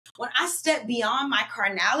when I step beyond my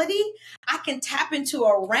carnality, I can tap into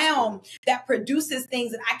a realm that produces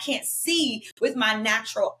things that I can't see with my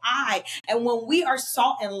natural eye. And when we are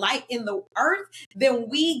salt and light in the earth, then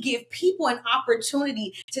we give people an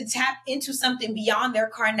opportunity to tap into something beyond their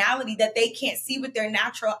carnality that they can't see with their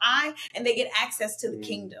natural eye, and they get access to the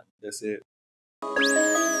kingdom. That's it.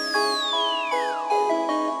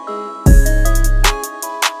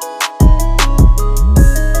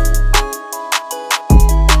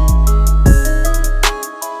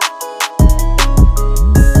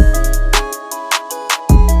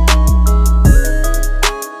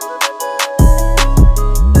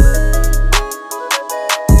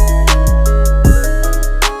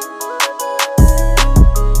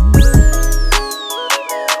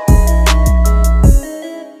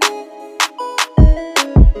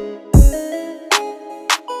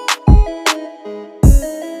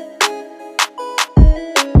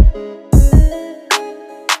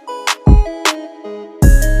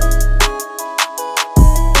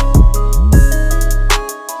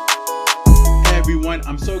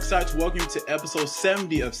 I'm so excited to welcome you to episode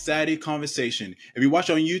 70 of Saturday Conversation. If you watch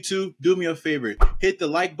on YouTube, do me a favor. Hit the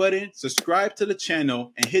like button, subscribe to the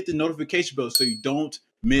channel, and hit the notification bell so you don't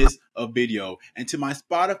miss a video. And to my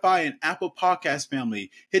Spotify and Apple Podcast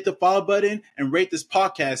family, hit the follow button and rate this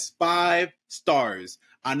podcast 5 stars.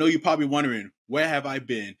 I know you're probably wondering, where have I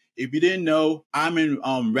been? If you didn't know, I'm in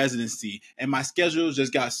residency, and my schedule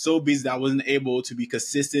just got so busy that I wasn't able to be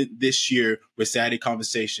consistent this year with Saturday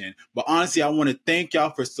Conversation. But honestly, I want to thank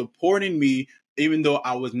y'all for supporting me, even though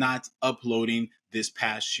I was not uploading this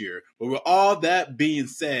past year. But with all that being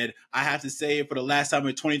said, I have to say for the last time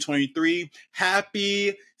in 2023,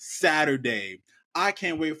 happy Saturday. I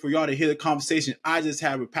can't wait for y'all to hear the conversation I just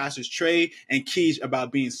had with Pastors Trai and Keege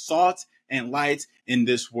about being salt and light in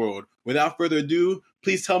this world. Without further ado,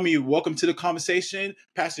 please tell me welcome to the conversation,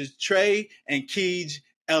 Pastors Trai and Keege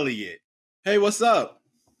Elliott. Hey, what's up?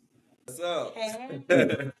 What's up?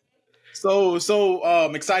 Hey. So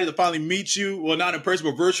excited to finally meet you. Well, not in person,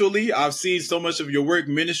 but virtually. I've seen so much of your work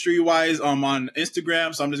ministry-wise on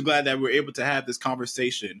Instagram, so I'm just glad that we're able to have this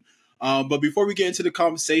conversation. But before we get into the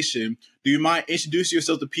conversation, do you mind introducing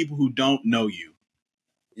yourself to people who don't know you?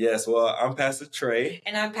 Yes, well, I'm Pastor Trai.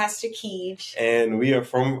 And I'm Pastor Keege. And we are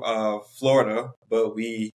from Florida, but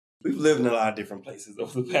we've lived in a lot of different places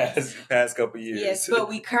over the past couple of years. Yes, but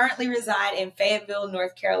we currently reside in Fayetteville,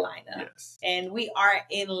 North Carolina. Yes. And we are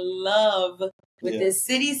in love with this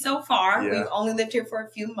city so far. Yeah. We've only lived here for a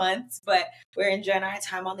few months, but we're enjoying our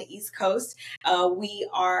time on the East Coast. We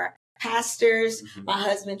are pastors. Mm-hmm. My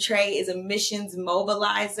husband Trai is a missions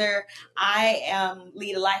mobilizer. I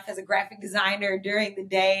lead a life as a graphic designer during the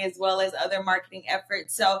day, as well as other marketing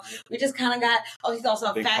efforts. So we just kind of got, he's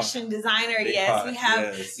also a fashion designer. Big yes, pot. we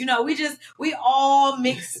have, Yes. we all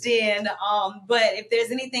mixed in. But if there's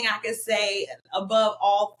anything I could say above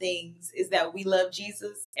all things is that we love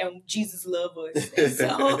Jesus and Jesus loves us. And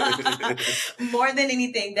so more than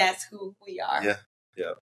anything, that's who we are. Yeah.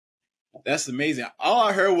 Yeah. That's amazing. All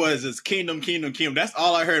I heard was this kingdom, kingdom, kingdom. That's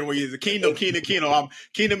all I heard. Where you kingdom, kingdom, kingdom. I'm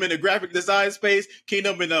kingdom in the graphic design space,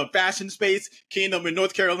 kingdom in the fashion space, kingdom in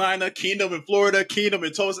North Carolina, kingdom in Florida, kingdom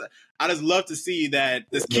in Tulsa. I just love to see that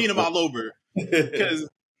there's kingdom all over, because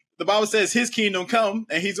the Bible says His kingdom come,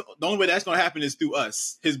 and the only way that's going to happen is through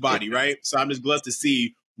us, His body, right? So I'm just glad to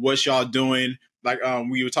see what y'all doing. Like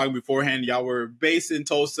we were talking beforehand, y'all were based in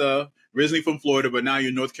Tulsa, originally from Florida, but now you're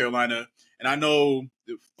in North Carolina. And I know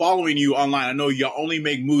following you online, I know you only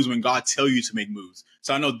make moves when God tells you to make moves.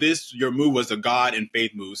 So I know your move was a God and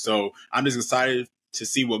faith move. So I'm just excited to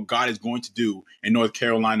see what God is going to do in North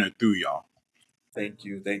Carolina through y'all. Thank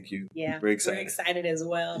you. Yeah, We're excited. We're excited as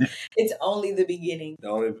well. It's only the beginning.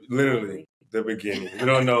 Literally the beginning. We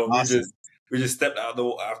don't know. Awesome. We just stepped out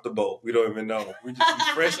the boat. We don't even know. We just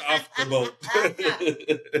fresh off the boat.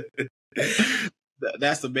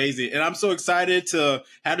 That's amazing. And I'm so excited to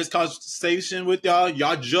have this conversation with y'all.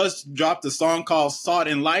 Y'all just dropped a song called Salt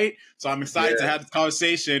and Light. So I'm excited to have this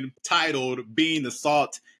conversation titled Being the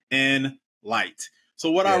Salt and Light.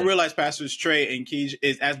 So what I realized, Pastors Trai and Keege,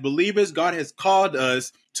 is as believers, God has called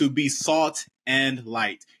us to be salt and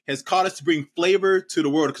light. He has called us to bring flavor to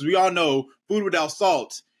the world, because we all know food without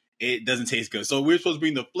salt, it doesn't taste good. So we're supposed to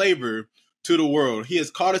bring the flavor to the world. He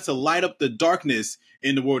has called us to light up the darkness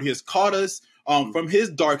in the world. He has called us from His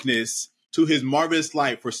darkness to His marvelous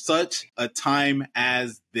light for such a time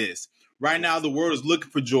as this. Right now, the world is looking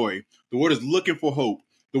for joy. The world is looking for hope.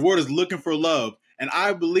 The world is looking for love. And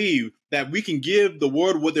I believe that we can give the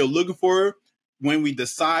world what they're looking for when we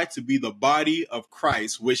decide to be the body of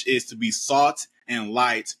Christ, which is to be salt and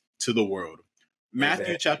light to the world.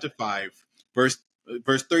 Matthew chapter 5, verse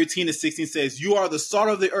verse 13 to 16 says, "You are the salt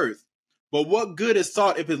of the earth. But what good is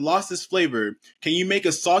salt if it lost its flavor? Can you make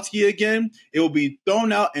it salty again? It will be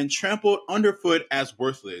thrown out and trampled underfoot as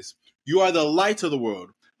worthless. You are the light of the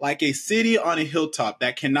world, like a city on a hilltop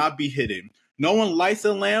that cannot be hidden. No one lights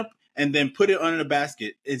a lamp and then put it under a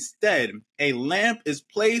basket. Instead, a lamp is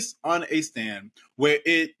placed on a stand where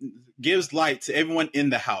it gives light to everyone in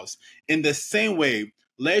the house. In the same way,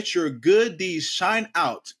 let your good deeds shine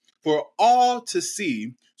out for all to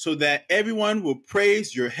see, so that everyone will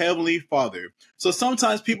praise your heavenly Father." So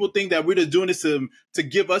sometimes people think that we're just doing this to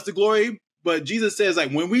give us the glory, but Jesus says, like,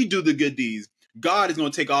 when we do the good deeds, God is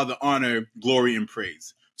going to take all the honor, glory, and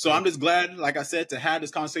praise. So I'm just glad, like I said, to have this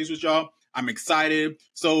conversation with y'all. I'm excited.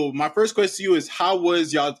 So my first question to you is, how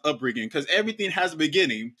was y'all's upbringing? Because everything has a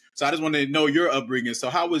beginning. So I just want to know your upbringing. So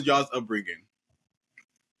how was y'all's upbringing?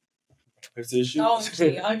 Oh, gee,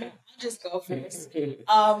 okay. I'll just go first.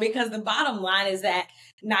 Because the bottom line is that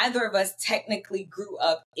neither of us technically grew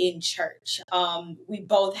up in church. We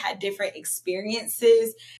both had different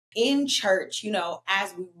experiences in church,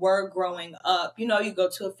 as we were growing up. You go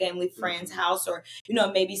to a family friend's house, or,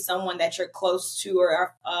 maybe someone that you're close to,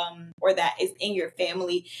 or that is in your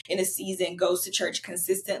family in a season goes to church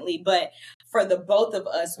consistently. But for the both of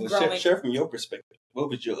us share from your perspective. What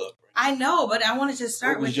was your upbringing? I know, but I wanted to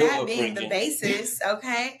start with that being the basis,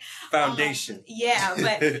 okay? Foundation. Yeah,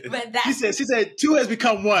 but that's... She said, two has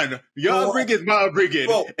become one. Your upbringing is my upbringing,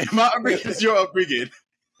 and my upbringing is your upbringing.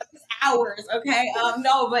 It's ours, okay?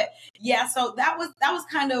 No, but yeah, so that was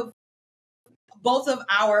kind of both of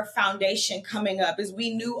our foundation coming up. Is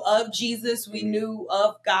we knew of Jesus, we knew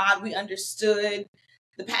of God, we understood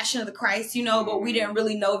the passion of the Christ, but we didn't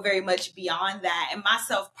really know very much beyond that. And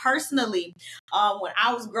myself personally, when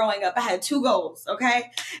I was growing up, I had 2 goals,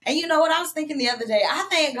 okay? And you know what I was thinking the other day? I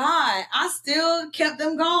thank God I still kept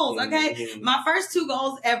them goals, okay? My first 2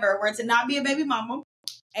 goals ever were to not be a baby mama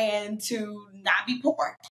and to not be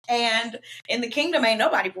poor. And in the kingdom, ain't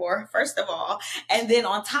nobody poor, first of all. And then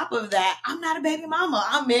on top of that, I'm not a baby mama.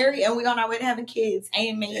 I'm married and we're on our way to having kids.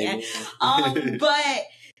 Amen. But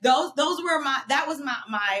that was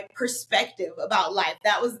my perspective about life.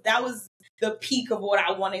 That was the peak of what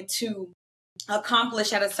I wanted to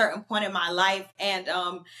accomplish at a certain point in my life. And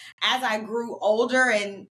as I grew older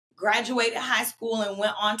and graduated high school and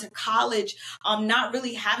went on to college, not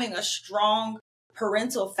really having a strong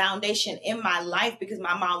parental foundation in my life, because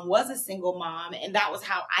my mom was a single mom, and that was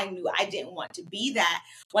how I knew I didn't want to be that.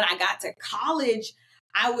 When I got to college,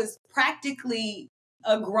 I was practically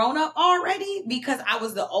a grown-up already because I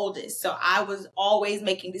was the oldest. So I was always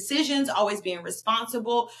making decisions, always being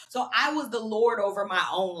responsible. So I was the Lord over my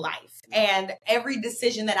own life. And every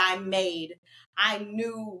decision that I made, I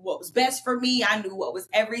knew what was best for me. I knew what was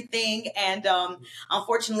everything. And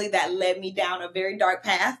unfortunately, that led me down a very dark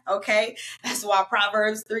path. Okay. That's why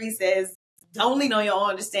Proverbs 3 says, don't lean on your own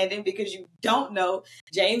understanding because you don't know.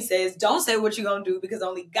 James says, don't say what you're going to do because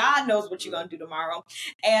only God knows what you're going to do tomorrow.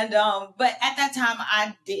 And, but at that time,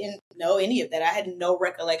 I didn't know any of that. I had no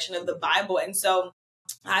recollection of the Bible. And so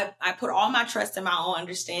I put all my trust in my own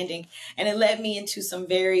understanding, and it led me into some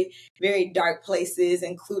very, very dark places,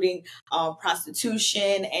 including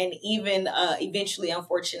prostitution and even eventually,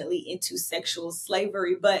 unfortunately, into sexual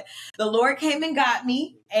slavery. But the Lord came and got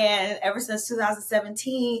me. And ever since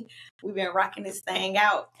 2017, we've been rocking this thing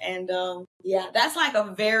out. And yeah, that's like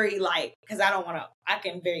a very because I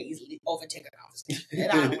can very easily overtake a conversation.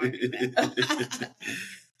 And I don't want to do that.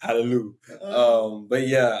 Hallelujah. But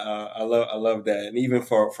yeah, I love that. And even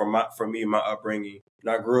for me, my upbringing,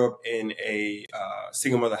 I grew up in a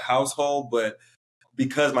single mother household, but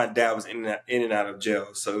because my dad was in and out of jail,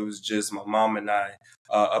 so it was just my mom and I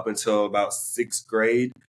up until about 6th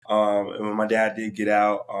grade. And when my dad did get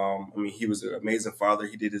out, he was an amazing father.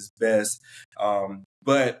 He did his best.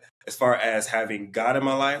 But as far as having God in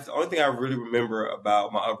my life, the only thing I really remember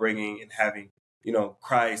about my upbringing and having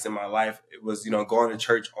Christ in my life, it was, going to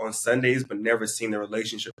church on Sundays, but never seeing the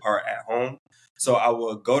relationship part at home. So I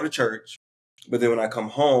would go to church, but then when I come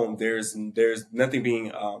home, there's nothing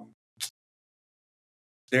being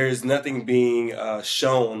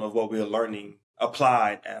shown of what we are learning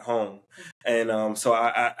applied at home. And so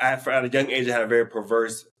I at a young age, I had a very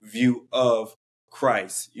perverse view of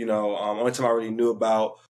Christ. Only time I really knew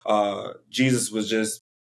about Jesus was just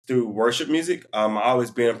through worship music. I always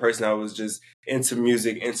been a person that was just into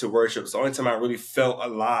music, into worship. So the only time I really felt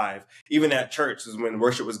alive, even at church, was when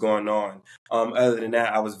worship was going on. Other than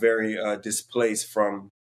that, I was very displaced from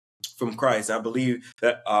from Christ. I believe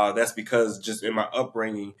that that's because just in my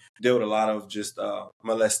upbringing, dealt with a lot of just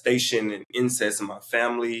molestation and incest in my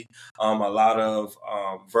family, a lot of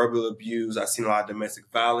verbal abuse. I've seen a lot of domestic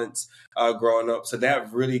violence growing up. So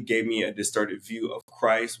that really gave me a distorted view of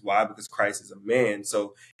Christ. Why? Because Christ is a man.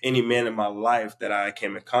 So any man in my life that I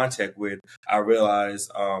came in contact with, I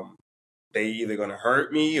realized they either going to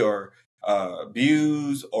hurt me or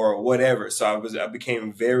abuse or whatever. So I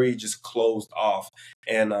became very just closed off.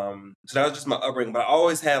 And so that was just my upbringing. But I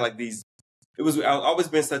always had like these, I've always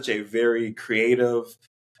been such a very creative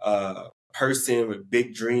person with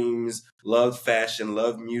big dreams, loved fashion,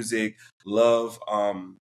 loved music, love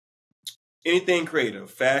anything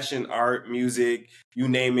creative, fashion, art, music, you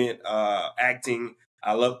name it, acting.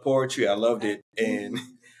 I love poetry. I loved it. And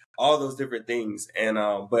all those different things. And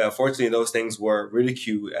but unfortunately, those things were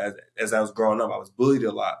ridiculed as I was growing up. I was bullied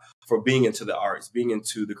a lot for being into the arts, being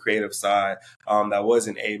into the creative side. That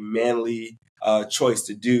wasn't a manly choice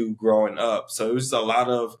to do growing up. So it was a lot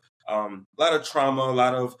of trauma, a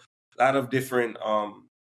lot of different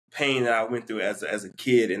pain that I went through as a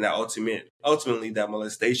kid, and that ultimately that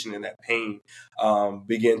molestation and that pain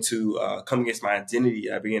began to come against my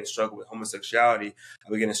identity. I began to struggle with homosexuality. I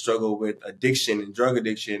began to struggle with addiction and drug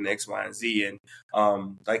addiction, X, Y, and Z.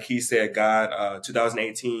 And like he said, God,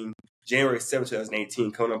 2018, January 7th,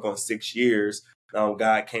 2018, coming up on 6 years,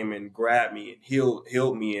 God came and grabbed me and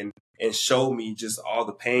healed me and showed me just all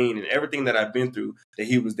the pain and everything that I've been through, that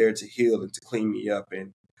he was there to heal and to clean me up.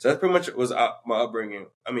 And so that's pretty much was my upbringing.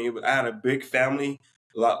 I mean, I had a big family,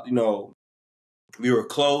 a lot, we were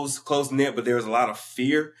close knit, but there was a lot of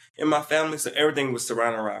fear in my family. So everything was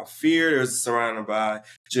surrounded around fear. It was surrounded by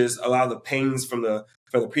just a lot of the pains from the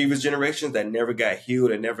previous generations that never got healed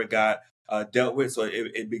and never got dealt with. So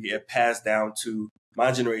it passed down to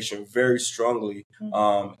my generation very strongly.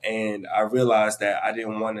 And I realized that I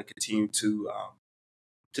didn't want to continue to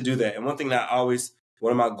do that. And one thing that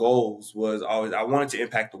one of my goals was always, I wanted to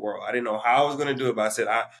impact the world. I didn't know how I was going to do it, but I said,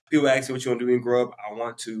 people ask me what you want to do when you grow up. I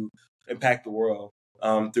want to impact the world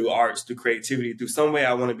through arts, through creativity, through some way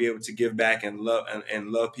I want to be able to give back and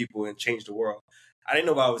love people and change the world. I didn't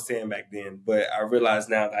know what I was saying back then, but I realize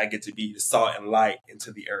now that I get to be the salt and light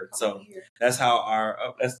into the earth. So that's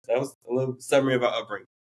how that was a little summary of our upbringing.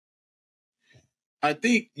 I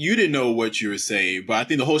think you didn't know what you were saying, but I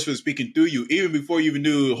think the Holy Spirit was speaking through you even before you even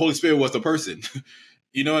knew the Holy Spirit was the person.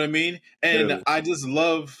 You know what I mean? And Really? I just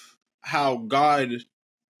love how God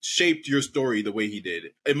shaped your story the way he did.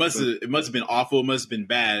 It must have been awful. It must have been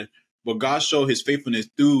bad, but God showed his faithfulness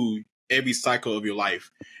through every cycle of your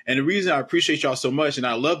life. And the reason I appreciate y'all so much, and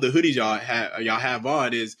I love the hoodies y'all have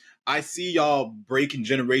on, is I see y'all breaking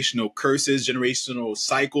generational curses, generational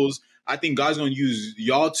cycles. I think God's going to use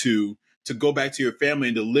y'all to go back to your family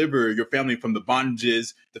and deliver your family from the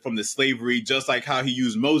bondages, from the slavery, just like how he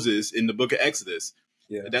used Moses in the book of Exodus.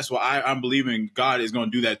 Yeah. That's why I'm believing God is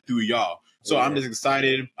going to do that through y'all. So I'm just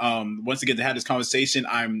excited, once again, to have this conversation.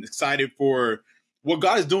 I'm excited for what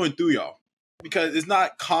God is doing through y'all, because it's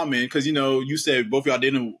not common. Because, you said both of y'all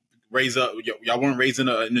didn't raise up, y'all weren't raised in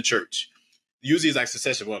the church. Usually it's like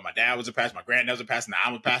succession. Well, my dad was a pastor, my granddad was a pastor, now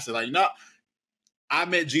I'm a pastor. Like, no, I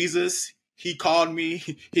met Jesus. He called me,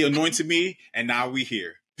 he anointed me, and now we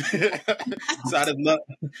here. So I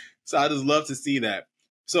just love to see that.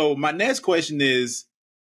 So my next question is,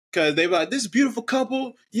 because they were like, this beautiful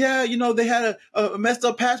couple, yeah, they had a messed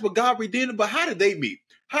up past, but God redeemed them. But how did they meet?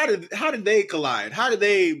 How did they collide? How did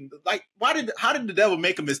the devil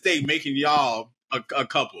make a mistake making y'all a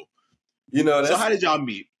couple? So how did y'all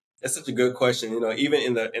meet? That's such a good question. Even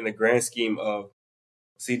in the grand scheme of,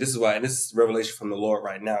 see, this is why, and this is revelation from the Lord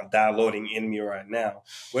right now, downloading in me right now.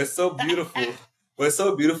 What's so beautiful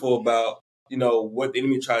about, what the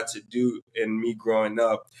enemy tried to do in me growing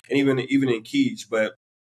up, and even in Keege, but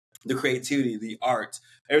the creativity, the art,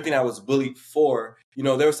 everything I was bullied for,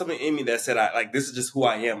 there was something in me that said, this is just who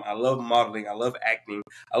I am. I love modeling. I love acting.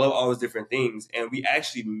 I love all those different things. And we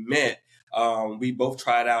actually met. We both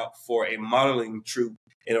tried out for a modeling troupe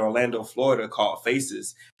in Orlando, Florida called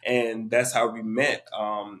Faces. And that's how we met,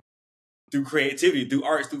 through creativity, through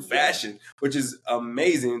arts, through fashion, which is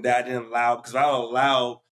amazing that I didn't allow, because I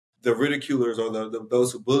allowed the ridiculers or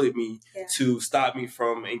those who bullied me to stop me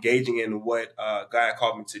from engaging in what God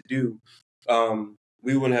called me to do,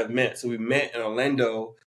 we wouldn't have met. So we met in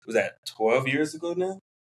Orlando. Was that 12 years ago now?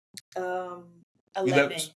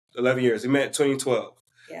 11 years. We met in 2012.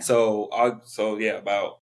 Yeah. So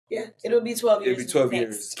about. Yeah, it'll be 12 years. It'll be 12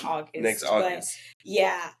 years next August. But,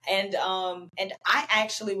 yeah, and I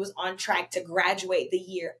actually was on track to graduate the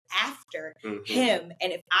year after him,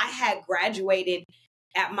 and if I had graduated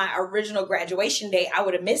at my original graduation day, I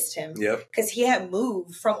would have missed him. Yep. Because he had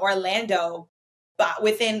moved from Orlando, but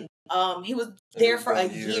within he was there for a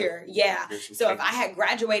year. Yeah. So if I had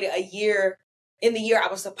graduated a year in the year I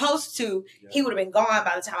was supposed to, he would have been gone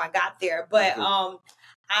by the time I got there. But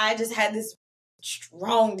I just had this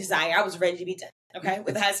strong desire. I was ready to be done. Okay.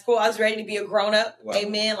 With high school, I was ready to be a grown up. Wow.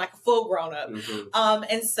 Amen. Like a full grown up.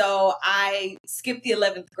 And so I skipped the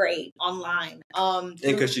 11th grade online. And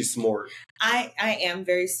because she's smart. I am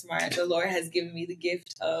very smart. The Lord has given me the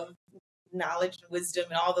gift of knowledge and wisdom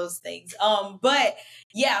and all those things. But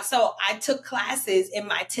yeah, so I took classes in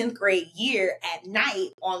my 10th grade year at night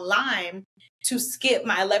online to skip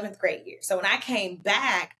my 11th grade year. So when I came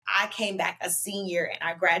back a senior and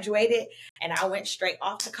I graduated and I went straight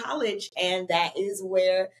off to college, and that is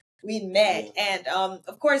where we met. And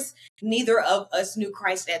of course, neither of us knew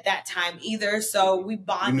Christ at that time either. So we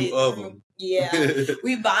bonded. You knew of him. Yeah,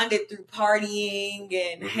 we bonded through partying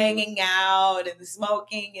and hanging out and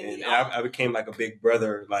smoking. And I became like a big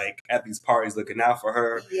brother, like at these parties, looking out for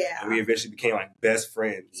her. Yeah, and we eventually became like best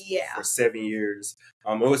friends. Yeah, for 7 years.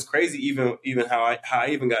 It was crazy, even how I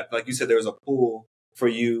even got, like you said, there was a pull for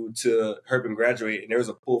you to help and graduate, and there was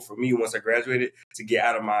a pull for me once I graduated to get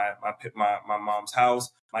out of my mom's house.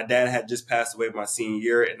 My dad had just passed away my senior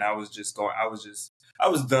year, and I was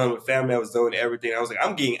done with family. I was done with everything. I was like,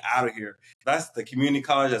 I'm getting out of here. That's the community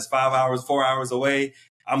college. That's 4 hours away.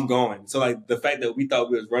 I'm going. So like the fact that we thought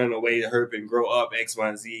we was running away to hurt and grow up X, Y,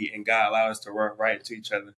 and Z, and God allowed us to run right into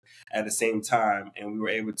each other at the same time. And we were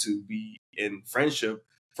able to be in friendship,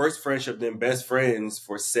 first friendship, then best friends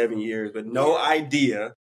for 7 years, but no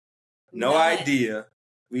idea. There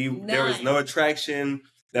was no attraction.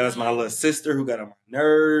 That was my little sister who got on my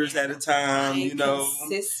nerves at the time,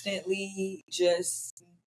 Consistently, just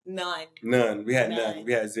none. None. We had none.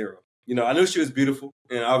 We had zero. I knew she was beautiful,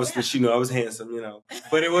 and obviously she knew I was handsome,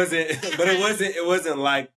 But it wasn't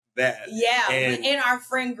like that. Yeah. And in our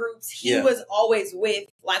friend groups, he was always with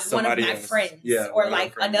like somebody one of my friends. Yeah. Or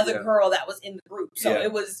like another girl that was in the group. So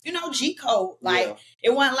it was, G code. Like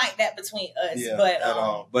it wasn't like that between us. Yeah, but at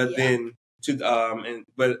all. But then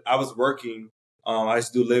but I was working. I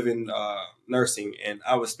used to do live-in nursing, and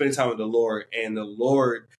I was spending time with the Lord. And the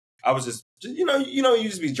Lord, I was just you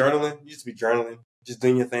just be journaling. You just be journaling, just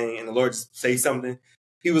doing your thing. And the Lord just say something.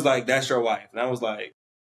 He was like, "That's your wife," and I was like,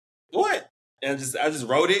 "What?" And I just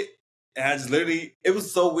wrote it, and I just literally, it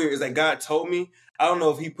was so weird. It's like God told me. I don't know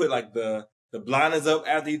if he put like the blinders up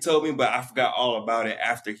after he told me, but I forgot all about it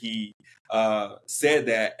after he said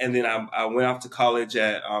that. And then I went off to college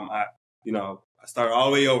at I started all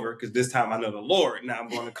the way over because this time I know the Lord. Now I'm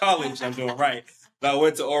going to college and I'm doing right. But I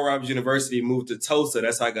went to Oral Roberts University, moved to Tulsa.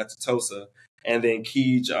 That's how I got to Tulsa. And then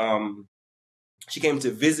Keege, she came to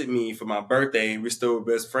visit me for my birthday. We still were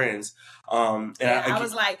best friends. And I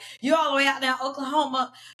was like, you all the way out there in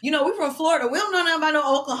Oklahoma. We from Florida. We don't know nothing about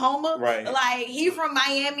no Oklahoma. Right. Like, he from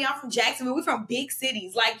Miami. I'm from Jacksonville. We from big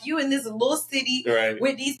cities. Like, you in this little city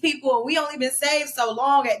with these people. And we only been saved so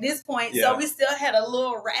long at this point. Yeah. So we still had a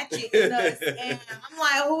little ratchet in us. And I'm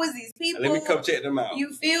like, who is these people? Let me come check them out.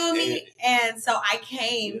 You feel me? And so I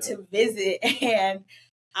came to visit. And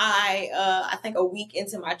I think a week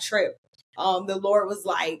into my trip, the Lord was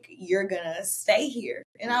like, you're gonna stay here.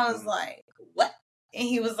 And I was like, what? And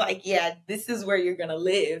he was like, yeah, this is where you're gonna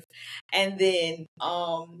live. And then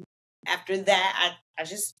after that, I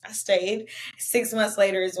stayed. 6 months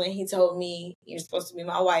later is when he told me, you're supposed to be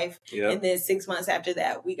my wife. Yep. And then 6 months after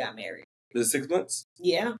that, we got married. Was it 6 months?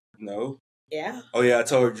 Yeah. No. Yeah. Oh yeah, I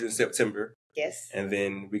told you in September. Yes. And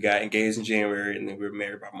then we got engaged in January, and then we were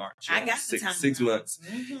married by March. I got 6 months.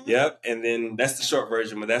 Mm-hmm. Yep. And then that's the short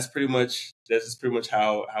version, but that's pretty much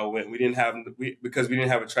how it went. Because we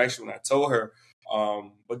didn't have attraction when I told her.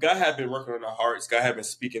 But God had been working on our hearts. God had been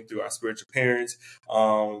speaking through our spiritual parents.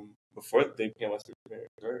 Before they became our spiritual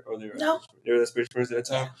parents, right? Or they were the spiritual parents at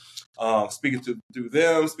that time. Yeah. Speaking through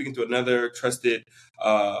them, speaking to another trusted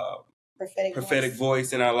prophetic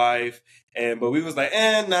voice in our life. But we was like,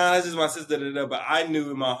 nah, this is my sister. But I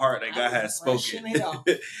knew in my heart that God had spoken.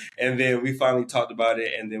 And then we finally talked about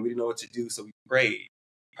it, and then we didn't know what to do, so we prayed.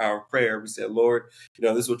 Power of prayer. We said, Lord,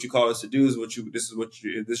 this is what you call us to do. This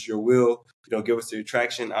is your will. Give us the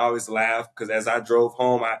attraction. I always laugh because as I drove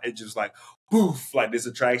home, it just like poof, like this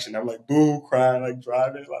attraction. I'm like boo, crying, like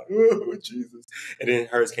driving, like oh Jesus. And then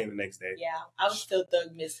hers came the next day. Yeah, I was still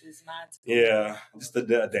Thug Mrs. Mine. Yeah, just a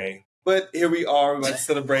day. But here we are. We're about to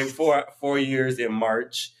celebrate 4 years in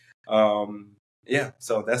March. Yeah,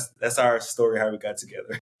 so that's our story, how we got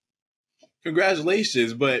together.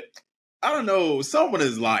 Congratulations, but I don't know, someone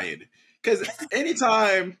is lying. Because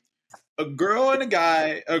anytime a girl and a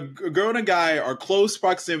guy, a girl and a guy are close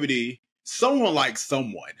proximity. Someone likes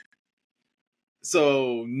someone.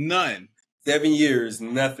 So none. 7 years,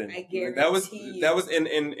 nothing. I guarantee That was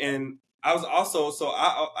in I was also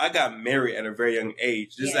I got married at a very young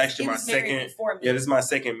age. This is actually my second. Yeah, this is my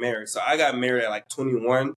second marriage. So I got married at like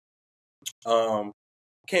 21.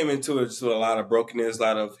 Came into it just with a lot of brokenness, a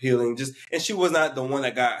lot of healing. And she was not the one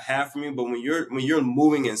that got half of me. But when you're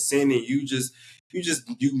moving and sinning, you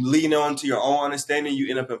lean on to your own understanding. You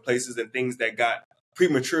end up in places and things that got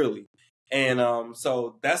prematurely. And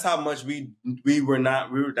so that's how much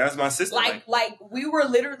that's my sister. Like we were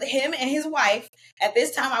literally, him and his wife, at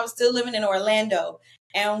this time I was still living in Orlando,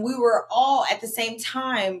 and we were all at the same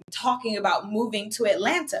time talking about moving to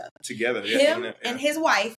Atlanta. Together. Him and his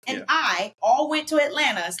wife and I all went to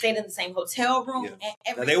Atlanta, stayed in the same hotel room and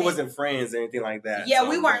everything. Now, they wasn't friends or anything like that. Yeah, so,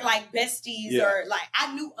 we weren't like besties or like,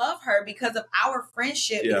 I knew of her because of our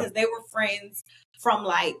friendship because they were friends from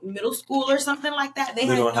like middle school or something like that. They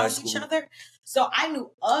had known each other. So I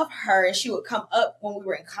knew of her, and she would come up when we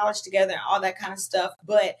were in college together and all that kind of stuff.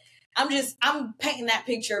 But I'm painting that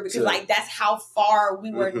picture because like that's how far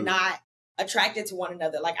we were not attracted to one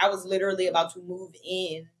another. Like I was literally about to move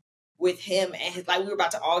in with him and his, like we were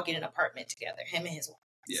about to all get an apartment together, him and his wife.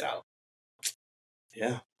 Yeah. So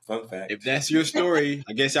yeah, fun fact. If that's your story,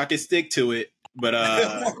 I guess y'all can stick to it. But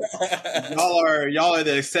y'all are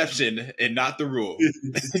the exception and not the rule.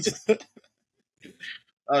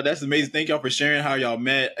 Oh, that's amazing. Thank y'all for sharing how y'all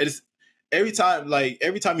met. It's every time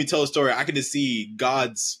you tell a story, I can just see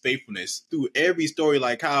God's faithfulness through every story,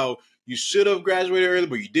 like how you should have graduated early,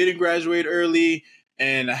 but you didn't graduate early,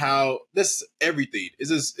 and how this everything.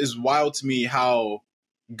 It's wild to me how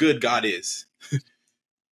good God is.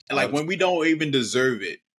 And like when we don't even deserve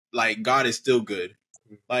it, like God is still good.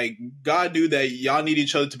 Like God knew that y'all need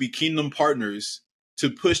each other to be kingdom partners to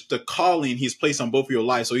push the calling He's placed on both of your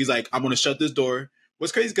lives. So He's like, I'm going to shut this door.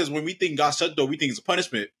 What's crazy because when we think God shut the door, we think it's a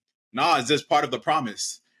punishment. Nah, it's just part of the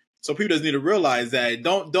promise. So people just need to realize that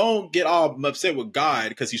don't get all upset with God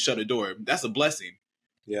because He shut a door. That's a blessing.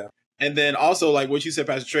 Yeah. And then also like what you said,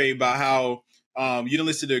 Pastor Trai, about how you didn't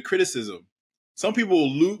listen to the criticism. Some people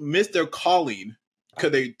miss their calling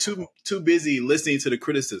because they're too busy listening to the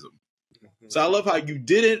criticism. So I love how you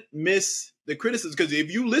didn't miss the criticism, because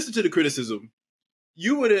if you listen to the criticism,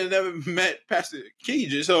 you would have never met Pastor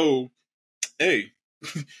Keege. So, hey.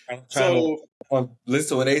 Listen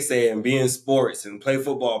to what they say and be in sports and play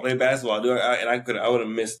football, play basketball. I would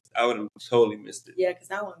have totally missed it. Yeah,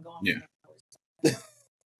 because I wasn't going. Yeah.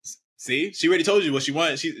 See, she already told you what she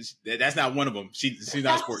wanted. That's not one of them. She's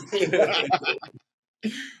not sports.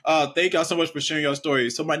 Thank y'all so much for sharing your story.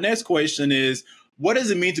 So my next question is, what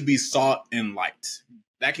does it mean to be salt and light?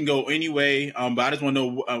 That can go any way, but I just want to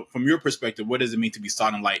know from your perspective, what does it mean to be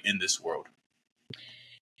salt and light in this world?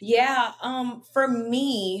 Yeah, for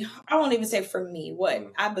me, I won't even say for me,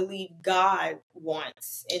 what I believe God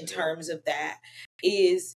wants in terms of that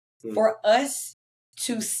is for us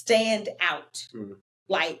to stand out,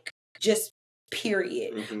 like just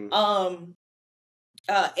period. And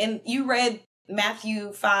you read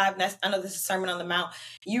Matthew 5, I know this is Sermon on the Mount.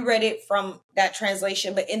 You read it from that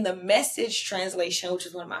translation, but in the Message translation, which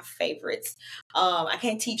is one of my favorites, I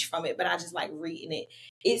can't teach from it, but I just like reading it.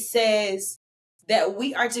 It says that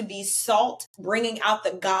we are to be salt, bringing out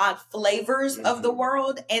the God flavors of the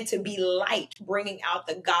world, and to be light, bringing out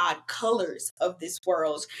the God colors of this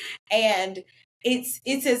world. And it's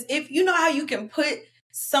as if, you know how you can put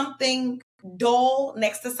something dull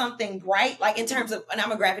next to something bright, like in terms of, and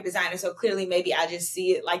I'm a graphic designer, so clearly maybe I just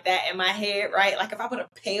see it like that in my head, right? Like if I put a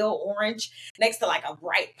pale orange next to like a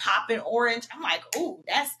bright popping orange, I'm like, ooh,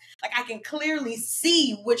 that's like, I can clearly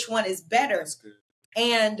see which one is better.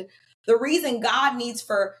 And the reason God needs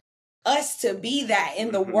for us to be that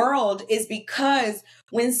in the world is because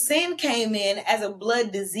when sin came in as a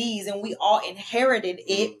blood disease and we all inherited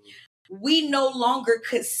it, we no longer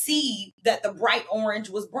could see that the bright orange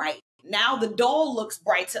was bright. Now the dull looks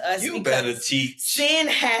bright to us. You better teach.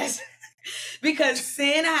 Because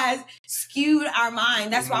sin has skewed our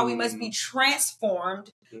mind. That's why we must be transformed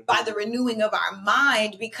by the renewing of our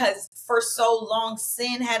mind, because for so long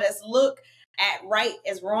sin had us look at right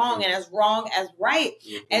as wrong and as wrong as right.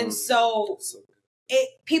 And so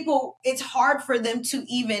it's hard for them to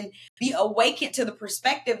even be awakened to the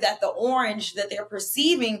perspective that the orange that they're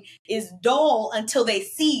perceiving is dull until they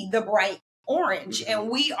see the bright orange. And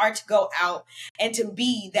we are to go out and to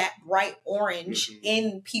be that bright orange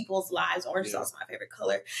in people's lives. Orange is also my favorite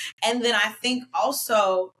color. And then I think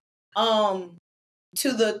also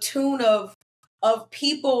to the tune of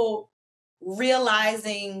people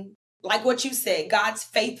realizing like what you said, God's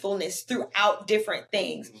faithfulness throughout different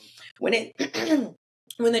things. When it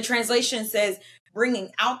when the translation says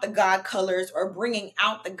bringing out the God colors or bringing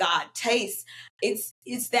out the God taste, it's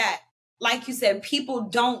that, like you said, people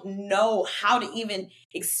don't know how to even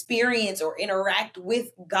experience or interact with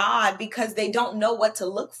God because they don't know what to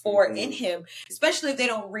look for in him, especially if they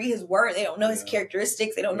don't read his word. They don't know his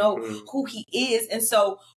characteristics. They don't know who he is. And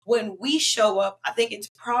so when we show up, I think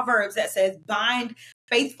it's Proverbs that says, bind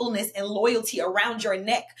faithfulness and loyalty around your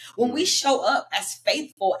neck. When we show up as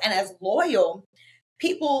faithful and as loyal,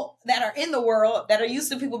 people that are in the world that are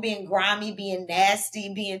used to people being grimy, being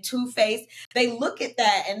nasty, being two-faced, they look at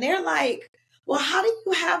that and they're like, well, how do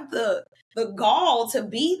you have the gall to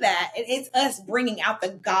be that? And it's us bringing out the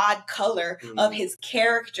God color of his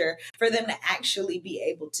character for them to actually be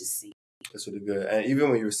able to see. That's really good. And even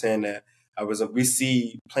when you were saying that, we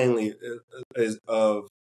see plainly of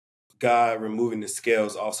God removing the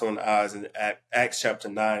scales off someone's eyes in Acts chapter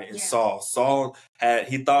 9 in Saul. Saul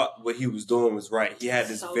he thought what he was doing was right. He had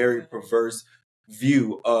this very perverse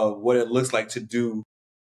view of what it looks like to do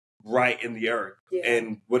right in the earth. Yeah.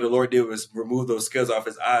 And what the Lord did was remove those scales off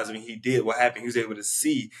his eyes. I mean, he did. What happened? He was able to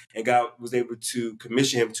see, and God was able to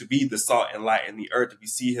commission him to be the salt and light in the earth. If you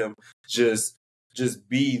see him just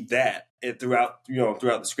be that throughout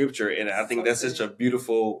the scripture. And I think that's such a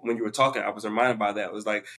beautiful, when you were talking, I was reminded by that. It was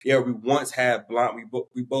like, yeah, we once had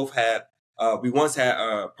we once had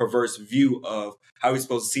a perverse view of how we're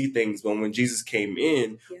supposed to see things. But when Jesus came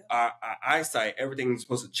in, our eyesight, everything is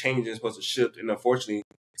supposed to change and supposed to shift. And unfortunately,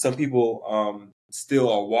 some people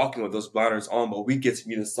still are walking with those blinders on, but we get to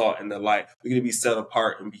be the salt and the light. We get to be set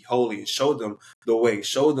apart and be holy and show them the way,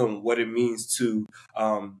 show them what it means to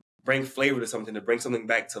bring flavor to something, to bring something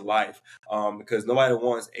back to life, because nobody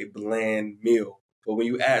wants a bland meal. But when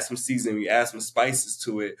you add some seasoning, you add some spices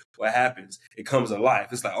to it, what happens? It comes alive.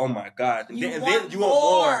 It's like, oh my God. And then you want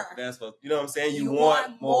more. That's what, you know what I'm saying? You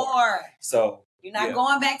want more. So you're not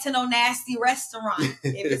going back to no nasty restaurant.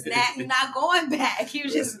 If it's that, you're not going back. You're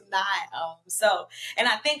just not. And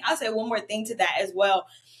I think I'll say one more thing to that as well.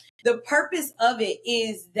 The purpose of it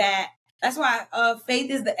is that that's why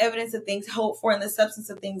faith is the evidence of things hoped for and the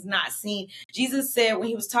substance of things not seen. Jesus said when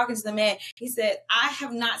he was talking to the man, he said, I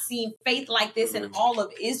have not seen faith like this in all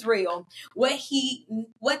of Israel.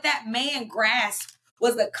 What that man grasped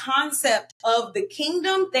was the concept of the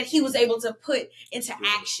kingdom that he was able to put into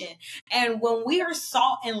action. And when we are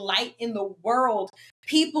salt and light in the world,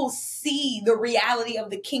 people see the reality of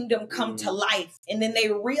the kingdom come to life. And then they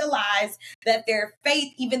realize that their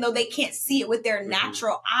faith, even though they can't see it with their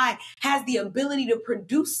natural eye, has the ability to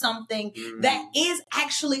produce something that is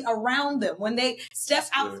actually around them. When they step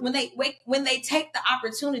out, when they take the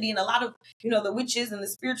opportunity, and a lot of, the witches and the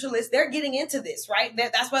spiritualists, they're getting into this, right?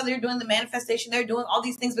 That's why they're doing the manifestation. They're doing all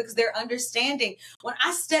these things because they're understanding when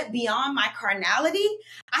I step beyond my carnality,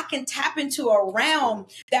 I can tap into a realm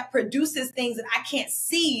that produces things that I can't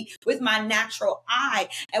see with my natural eye.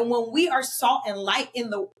 And when we are salt and light in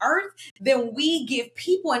the earth, then we give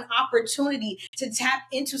people an opportunity to tap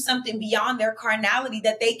into something beyond their carnality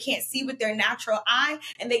that they can't see with their natural eye,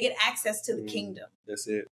 and they get access to the kingdom. That's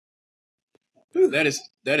it. Dude,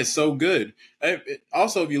 that is so good.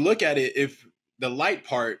 Also, if you look at it, if the light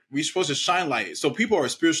part, we're supposed to shine light. So people are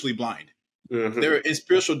spiritually blind. They're in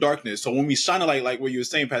spiritual darkness. So when we shine a light, like what you were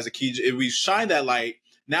saying, Pastor Keege, if we shine that light,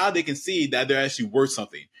 now they can see that they're actually worth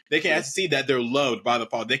something. They can actually see that they're loved by the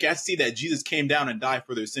Father. They can actually see that Jesus came down and died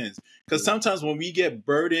for their sins. Because sometimes when we get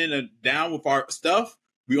burdened and down with our stuff,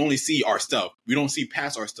 we only see our stuff. We don't see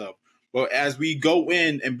past our stuff. But as we go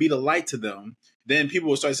in and be the light to them, then people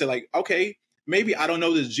will start to say like, okay, maybe I don't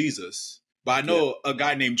know this Jesus, but I know a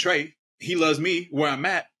guy named Trai. He loves me where I'm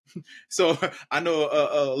at. So I know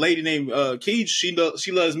a lady named Keege.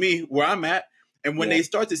 She loves me where I'm at. And when they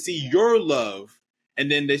start to see your love, and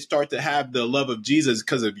then they start to have the love of Jesus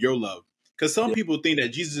because of your love. Because some people think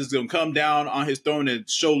that Jesus is going to come down on his throne and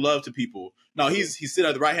show love to people. No, he's sitting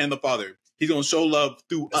at the right hand of the Father. He's going to show love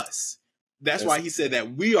through us. That's why he said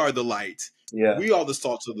that we are the light. Yeah. We are the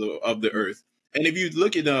salt of the earth. And if you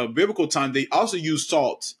look at the biblical time, they also use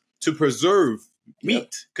salt to preserve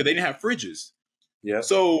meat because they didn't have fridges. Yeah.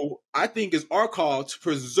 So I think it's our call to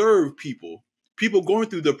preserve people going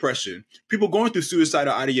through depression, people going through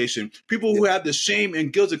suicidal ideation, people who have the shame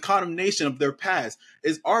and guilt and condemnation of their past.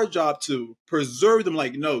 It's our job to preserve them.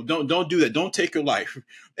 Like, no, don't do that. Don't take your life.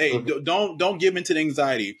 Hey, don't give into the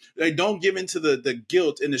anxiety. Hey, don't give into the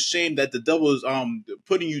guilt and the shame that the devil is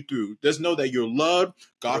putting you through. Just know that you're loved.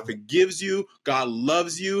 God forgives you. God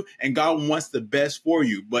loves you, and God wants the best for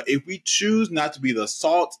you. But if we choose not to be the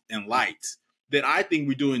salt and light, then I think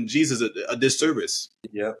we're doing Jesus a disservice.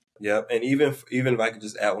 Yep. And even if I could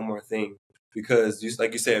just add one more thing, because just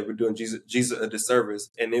like you said, we're doing Jesus a disservice,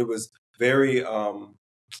 and it was very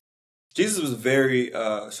Jesus was very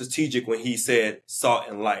strategic when he said salt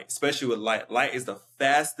and light, especially with light. Light is the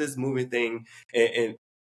fastest moving thing in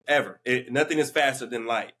ever. Nothing is faster than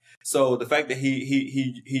light. So the fact that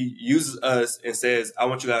he uses us and says, "I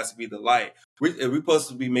want you guys to be the light." We're supposed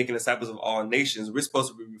to be making disciples of all nations. We're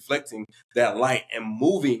supposed to be reflecting that light and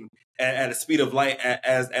moving at a speed of light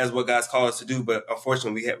as what God's called us to do. But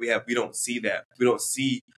unfortunately, we don't see that. We don't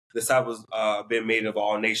see disciples being made of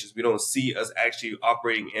all nations. We don't see us actually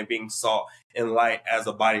operating and being salt and light as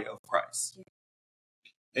a body of Christ.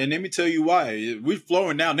 And let me tell you why. We're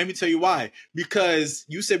flowing now. Let me tell you why. Because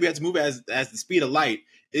you said we have to move as the speed of light.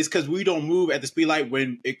 It's because we don't move at the speed of light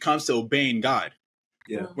when it comes to obeying God.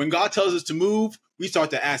 Yeah. When God tells us to move, we start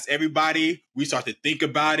to ask everybody. We start to think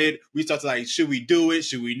about it. We start to like, should we do it?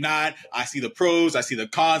 Should we not? I see the pros. I see the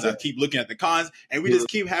cons. I keep looking at the cons. And we just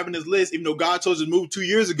keep having this list. Even though God told us to move 2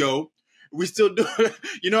 years ago, we still do it.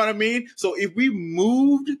 You know what I mean? So if we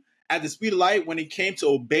moved at the speed of light when it came to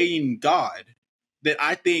obeying God, then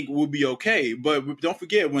I think we'll be okay. But don't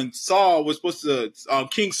forget, when Saul was supposed to,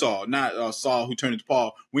 King Saul, not Saul who turned into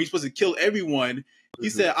Paul, when he's supposed to kill everyone, he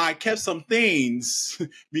said, I kept some things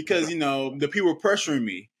because, the people were pressuring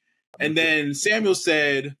me. And then Samuel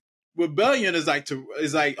said, rebellion is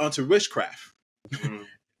like unto witchcraft.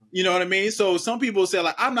 You know what I mean? So some people say,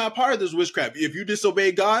 like, I'm not part of this witchcraft. If you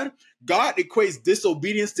disobey God, God equates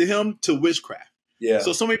disobedience to him to witchcraft. Yeah.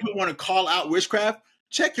 So many people want to call out witchcraft.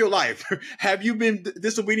 Check your life. Have you been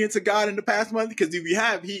disobedient to God in the past month? Because if you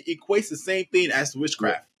have, he equates the same thing as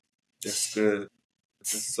witchcraft. That's good.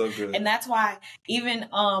 That's so good. And that's why even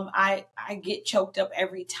I get choked up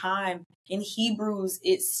every time. In Hebrews,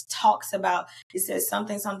 it talks about, it says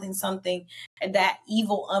something, and that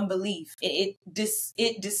evil unbelief. It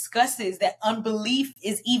discusses that unbelief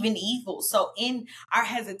is even evil. So in our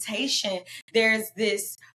hesitation, there's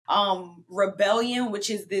this rebellion, which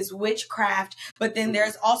is this witchcraft, but then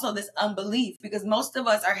there's also this unbelief, because most of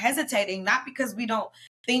us are hesitating, not because we don't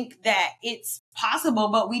think that it's possible,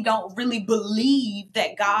 but we don't really believe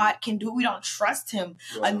that God can do it. We don't trust him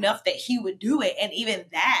enough that he would do it. And even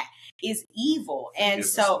that is evil. And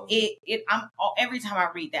so I'm every time I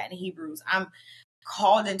read that in Hebrews, I'm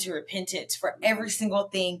called into repentance for every single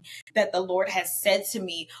thing that the Lord has said to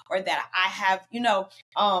me, or that I have,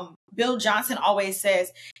 Bill Johnson always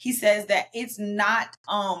says, he says that it's not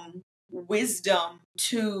wisdom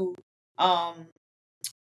to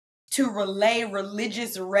relay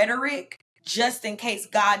religious rhetoric just in case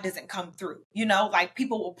God doesn't come through. Like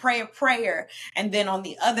people will pray a prayer, and then on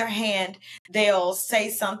the other hand, they'll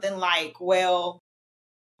say something like, well,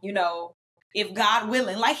 if God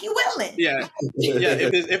willing, like he willing. Yeah.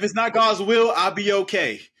 If it's not God's will, I'll be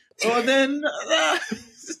okay. So then,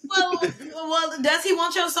 well, does he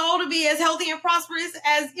want your soul to be as healthy and prosperous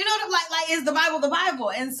as, like is the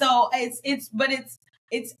Bible? And so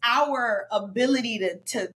it's our ability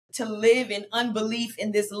to live in unbelief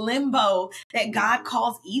in this limbo that God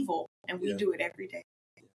calls evil, and we do it every day.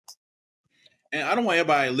 And I don't want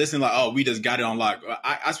everybody listening like, oh, we just got it on lock.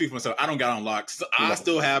 I speak for myself. I don't got it on lock. So I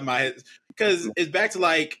still have my head, because it's back to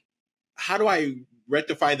like, how do I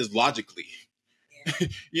rectify this logically?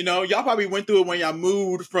 Y'all probably went through it when y'all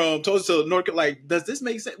moved from Tulsa to North Carolina. Like, does this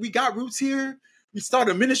make sense? We got roots here. We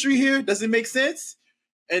started a ministry here. Does it make sense?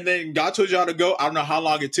 And then God told y'all to go. I don't know how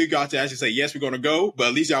long it took y'all to actually say, yes, we're going to go, but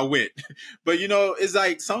at least y'all went. But, it's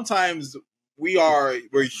like sometimes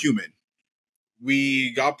we're human.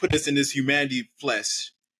 God put us in this humanity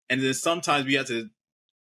flesh. And then sometimes we have to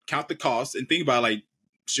count the cost and think about, like,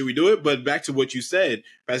 should we do it? But back to what you said,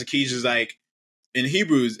 Pastor Keege, is like, in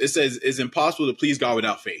Hebrews, it says it's impossible to please God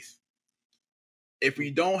without faith. If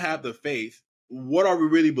we don't have the faith, what are we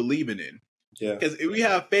really believing in? Yeah. Because if we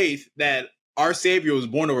have faith that our Savior was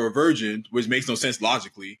born of a virgin, which makes no sense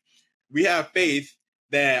logically, we have faith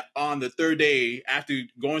that on the third day, after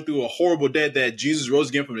going through a horrible death, that Jesus rose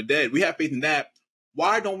again from the dead. We have faith in that.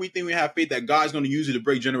 Why don't we think we have faith that God's going to use you to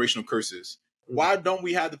break generational curses? Why don't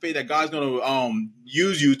we have the faith that God's going to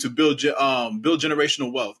use you to build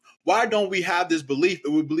generational wealth? Why don't we have this belief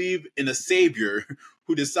that we believe in a Savior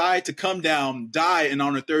who decided to come down, die, and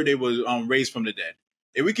on the third day was raised from the dead?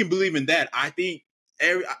 If we can believe in that, I think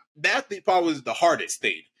that probably was the hardest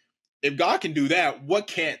thing. If God can do that, what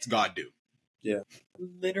can't God do? Yeah.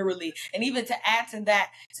 Literally. And even to add to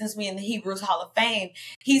that, since we in the Hebrews Hall of Fame,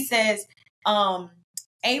 he says,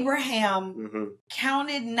 Abraham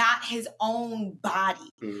counted not his own body.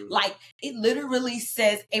 Like it literally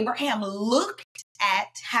says Abraham looked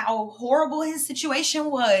at how horrible his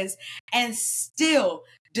situation was and still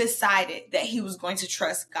decided that he was going to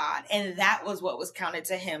trust God. And that was what was counted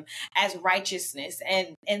to him as righteousness.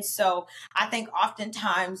 And so I think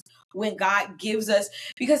oftentimes when God gives us,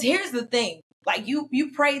 because here's the thing, like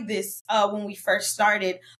you prayed this when we first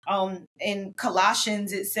started in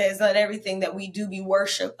Colossians, it says, let everything that we do be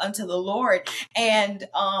worship unto the Lord. And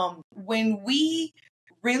when we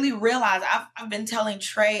really realize, I've been telling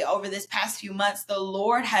Trai over this past few months, the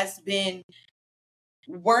Lord has been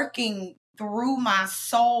working through my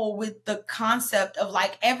soul with the concept of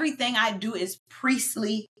like everything I do is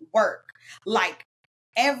priestly work. Like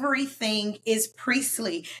everything is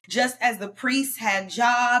priestly, just as the priests had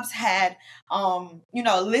jobs, had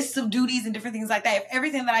lists of duties and different things like that. If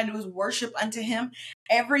everything that I do is worship unto him,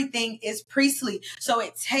 everything is priestly. So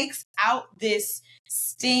it takes out this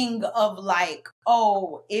sting of like,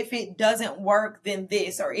 oh, if it doesn't work, then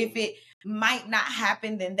this, or if it might not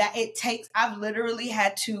happen, then that. I've literally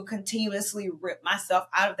had to continuously rip myself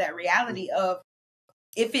out of that reality of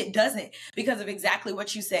if it doesn't, because of exactly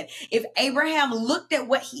what you said. If Abraham looked at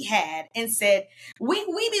what he had and said, we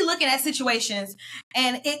be looking at situations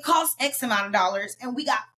and it costs X amount of dollars and we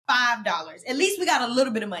got $5. At least we got a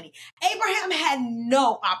little bit of money. Abraham had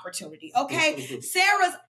no opportunity. Okay.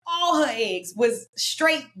 Sarah's, all her eggs was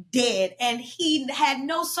straight dead and he had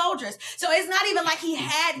no soldiers. So it's not even like he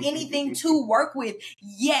had anything to work with,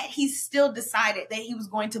 yet he still decided that he was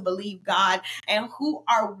going to believe God. And who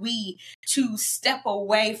are we to step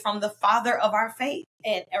away from the father of our faith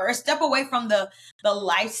or step away from the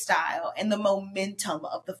lifestyle and the momentum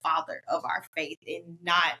of the father of our faith and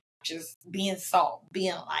not just being salt,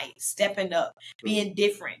 being light, stepping up, being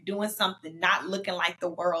different, doing something, not looking like the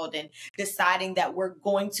world, and deciding that we're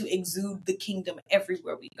going to exude the kingdom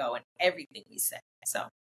everywhere we go and everything we say. So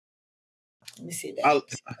let me see that.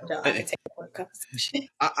 I can take one conversation.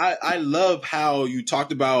 I love how you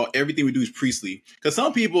talked about everything we do is priestly, because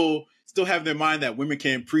some people still have in their mind that women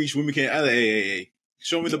can't preach, women can't. Hey.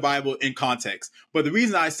 Show me the Bible in context. But the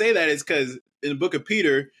reason I say that is because in the book of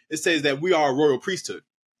Peter, it says that we are a royal priesthood,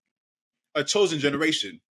 a chosen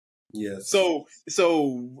generation. Yes. So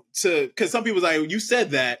because some people like, you said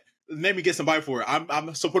that, let me get some Bible for it.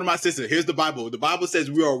 I'm supporting my sister. Here's the Bible. The Bible says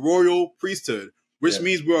we are a royal priesthood, which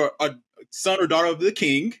means we're a son or daughter of the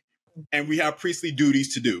king, and we have priestly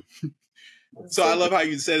duties to do. So I love how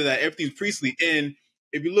you said that everything's priestly. And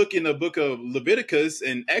if you look in the book of Leviticus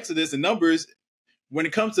and Exodus and Numbers, when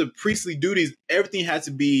it comes to priestly duties, everything has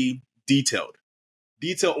to be detail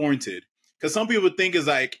oriented. Because some people think it's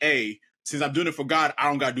like, hey, since I'm doing it for God, I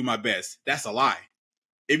don't got to do my best. That's a lie.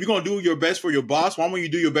 If you're going to do your best for your boss, why won't you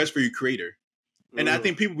do your best for your creator? And I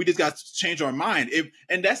think we just got to change our mind.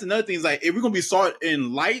 And that's another thing is like, if we're going to be salt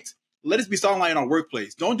and light, let us be salt and light in our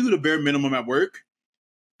workplace. Don't do the bare minimum at work.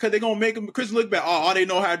 Because they're going to make them, Christians look back, all they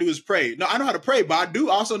know how to do is pray. No, I know how to pray, but I do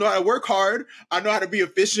also know how to work hard. I know how to be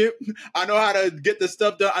efficient. I know how to get the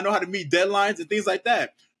stuff done. I know how to meet deadlines and things like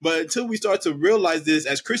that. But until we start to realize this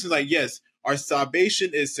as Christians, like, yes, our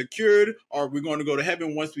salvation is secured, or we're going to go to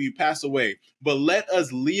heaven once we pass away. But let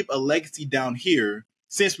us leave a legacy down here,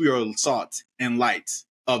 since we are salt and light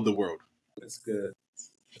of the world. That's good.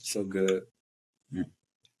 That's so good.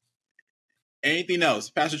 Anything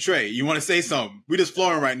else? Pastor Trai, you want to say something? We're just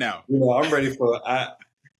flowing right now. I'm ready because I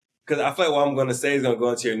feel like what I'm going to say is going to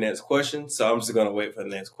go into your next question. So I'm just going to wait for the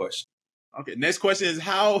next question. Okay, next question is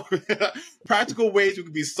how practical ways we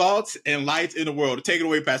can be salt and light in the world. Take it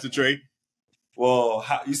away, Pastor Trai. Well,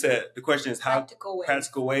 how you said the question is how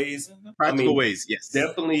practical ways. Mm-hmm. Practical ways, yes.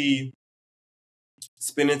 Definitely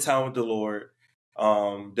spending time with the Lord.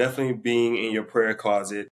 Definitely being in your prayer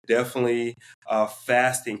closet. Definitely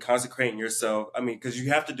fasting, consecrating yourself. I mean, because you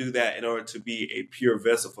have to do that in order to be a pure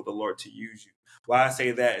vessel for the Lord to use you. Why I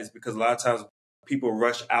say that is because a lot of times people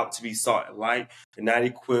rush out to be salt and light. They're not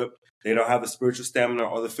equipped. They don't have the spiritual stamina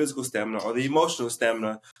or the physical stamina or the emotional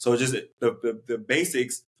stamina. So just the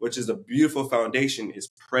basics, which is a beautiful foundation, is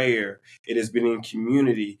prayer. It is being in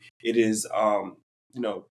community. It is,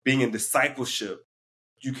 being in discipleship.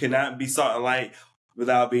 You cannot be salt and light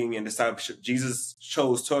without being in discipleship. Jesus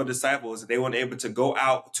chose 12 disciples. They weren't able to go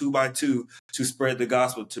out 2 by 2 to spread the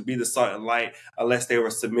gospel, to be the salt and light, unless they were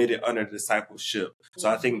submitted under discipleship. So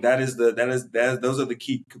I think those are the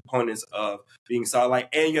key components of being salt and light.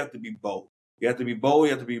 And you have to be bold. You have to be bold.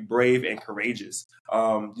 You have to be brave and courageous.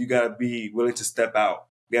 You got to be willing to step out.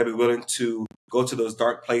 You got to be willing to go to those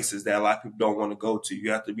dark places that a lot of people don't want to go to.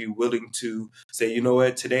 You have to be willing to say, you know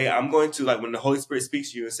what, today I'm going to, like when the Holy Spirit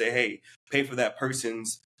speaks to you and say, hey, pay for that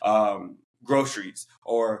person's groceries,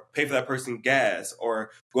 or pay for that person gas,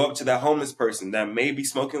 or go up to that homeless person that may be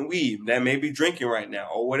smoking weed, that may be drinking right now,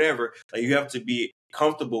 or whatever. Like, you have to be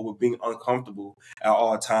comfortable with being uncomfortable at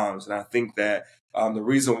all times. And I think that the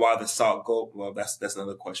reason why the salt go, well, that's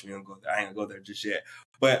another question. We don't go there. I ain't gonna go there just yet.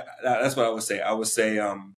 But that's what I would say. I would say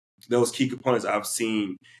those key components I've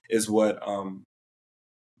seen is what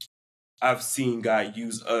I've seen God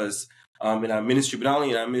use us in our ministry, but not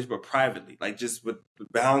only in our ministry, but privately, like just with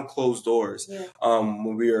behind closed doors,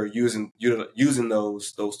 when we are using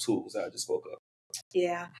those tools that I just spoke of.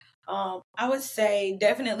 Yeah. I would say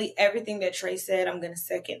definitely everything that Trai said. I'm going to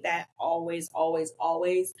second that always, always,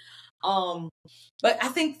 always. But I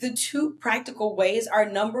think the two practical ways are,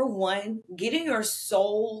 number one, getting your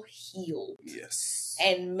soul healed. Yes.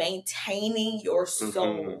 And maintaining your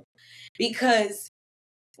soul. Because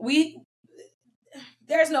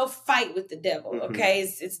there's no fight with the devil, okay?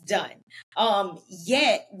 It's done.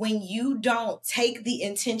 Yet, when you don't take the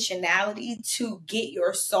intentionality to get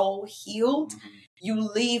your soul healed, you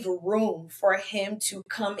leave room for him to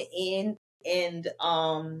come in and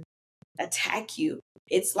attack you.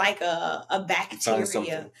 It's like a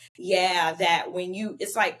bacteria. Yeah, that when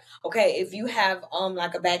it's like, okay, if you have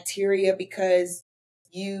like a bacteria because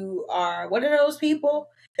you are, what are those people?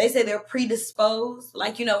 They say they're predisposed.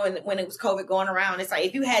 Like, you know, when it was COVID going around, it's like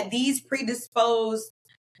if you had these predisposed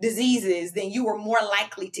diseases, then you were more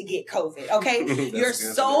likely to get COVID. Okay. Your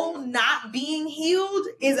soul not being healed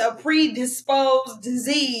is a predisposed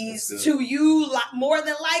disease to you, more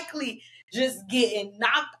than likely just getting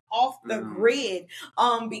knocked off the grid.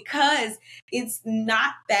 Because it's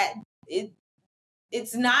not that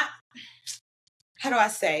it's not, how do I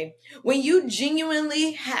say, when you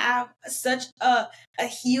genuinely have such a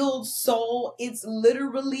healed soul, it's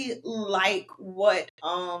literally like what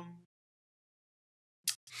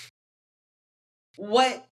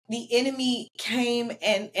the enemy came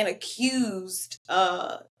and accused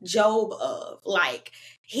Job of. Like,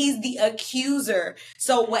 he's the accuser.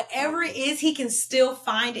 So whatever it is he can still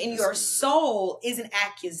find in your soul is an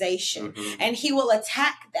accusation. And he will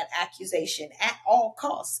attack that accusation at all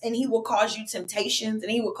costs. And he will cause you temptations,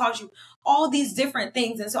 and he will cause you all these different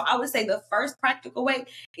things. And so I would say the first practical way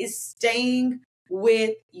is staying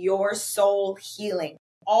with your soul healing.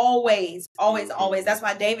 Always, always, always. That's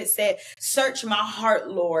why David said, search my heart,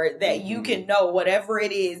 Lord, that you can know whatever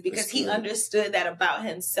it is, because he understood that about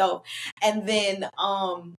himself. And then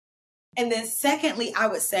secondly, I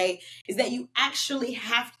would say is that you actually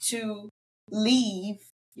have to leave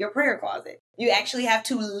your prayer closet. You actually have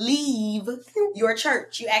to leave your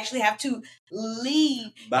church. You actually have to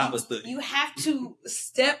leave Bible study. You have to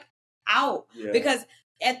step out, because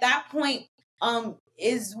at that point,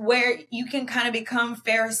 is where you can kind of become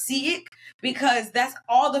Pharisaic, because that's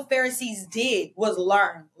all the Pharisees did was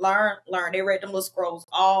learn. They read them little scrolls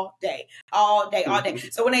all day.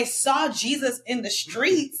 So when they saw Jesus in the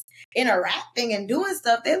streets interacting and doing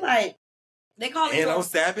stuff, they call him on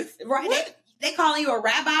Sabbath, right? They calling you a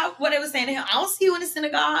rabbi. What they were saying to him, I don't see you in the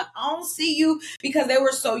synagogue. I don't see you, because they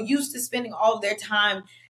were so used to spending all of their time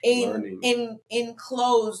in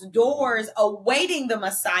closed doors awaiting the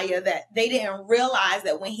Messiah that they didn't realize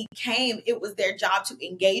that when he came, it was their job to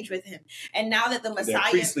engage with him. And now that the Messiah, their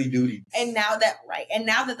priestly duty, and now that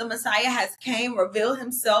the Messiah has came, revealed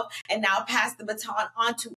himself, and now passed the baton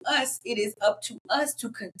on to us, it is up to us to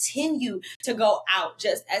continue to go out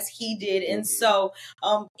just as he did. And so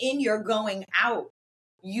in your going out,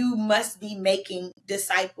 you must be making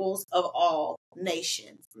disciples of all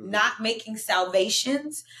nations, not making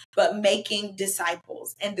salvations, but making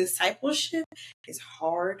disciples. And discipleship is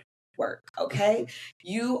hard work. Okay.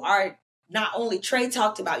 You are not only, Trai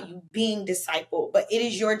talked about you being discipled, but it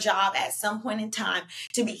is your job at some point in time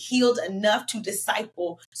to be healed enough to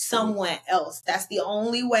disciple someone else. That's the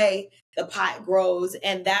only way the pot grows.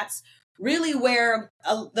 And that's really where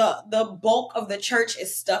the bulk of the church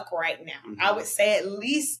is stuck right now. I would say at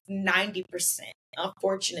least 90%,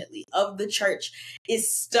 unfortunately, of the church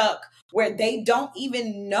is stuck where they don't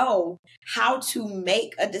even know how to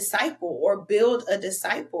make a disciple or build a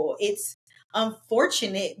disciple. It's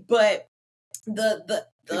unfortunate, but the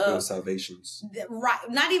build salvations. Right.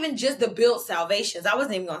 Not even just the build salvations. I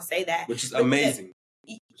wasn't even going to say that. Which is amazing.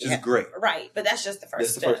 Which is great. Right. But that's just the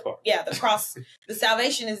first step. The first part. Yeah. The cross, the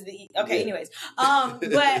salvation is anyways.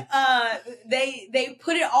 But they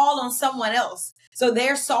put it all on someone else. So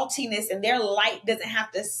their saltiness and their light doesn't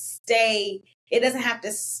have to stay. It doesn't have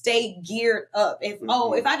to stay geared up.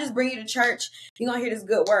 If I just bring you to church, you're going to hear this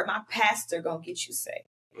good word. My pastor going to get you saved.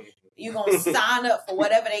 You're going to sign up for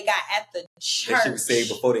whatever they got at the church. They should say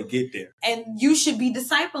before they get there. And you should be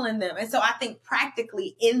discipling them. And so I think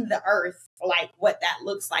practically in the earth, like what that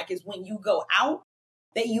looks like is when you go out,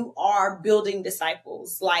 that you are building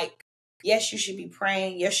disciples. Like, yes, you should be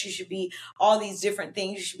praying. Yes, you should be all these different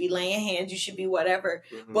things. You should be laying hands. You should be whatever.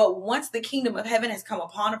 Mm-hmm. But once the kingdom of heaven has come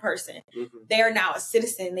upon a person, mm-hmm. they are now a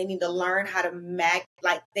citizen. They need to learn how to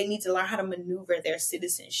they need to learn how to maneuver their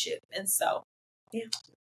citizenship. And so, yeah.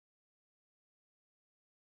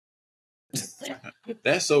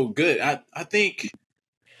 That's so good. I think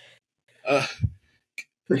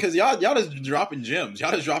because y'all just dropping gems.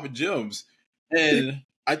 Y'all just dropping gems. And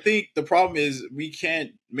I think the problem is we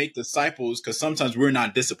can't make disciples because sometimes we're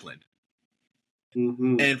not disciplined.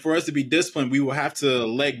 Mm-hmm. And for us to be disciplined, we will have to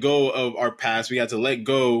let go of our past. We have to let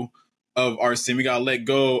go of our sin. We got to let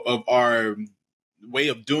go of our way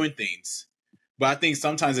of doing things. But I think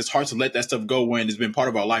sometimes it's hard to let that stuff go when it's been part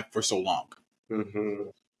of our life for so long.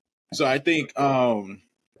 Mm-hmm. So I think, I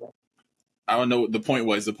don't know what the point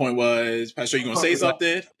was. The point was, Pastor, you going to say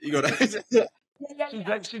something? You going to...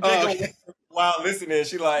 While listening,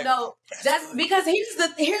 she like... No, that's because here's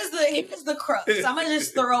the crux. I'm going to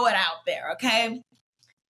just throw it out there, okay?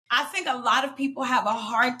 I think a lot of people have a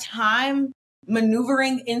hard time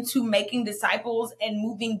maneuvering into making disciples and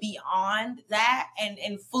moving beyond that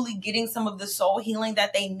and fully getting some of the soul healing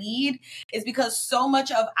that they need is because so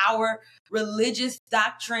much of our religious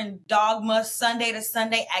doctrine, dogma, Sunday to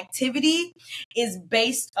Sunday activity is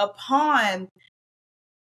based upon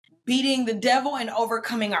beating the devil and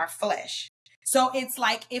overcoming our flesh. So it's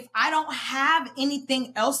like, if I don't have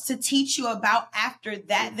anything else to teach you about after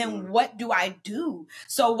that, then what do I do?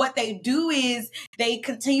 So what they do is they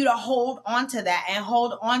continue to hold on to that and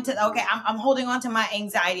hold on to, okay, I'm holding on to my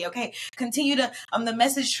anxiety. Okay. Continue to, the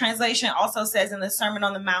Message translation also says in the Sermon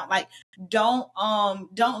on the Mount, like, don't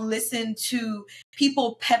listen to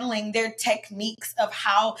people peddling their techniques of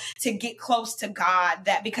how to get close to God,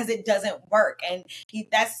 that because it doesn't work. And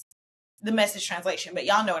that's the Message translation, but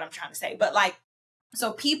y'all know what I'm trying to say. But like,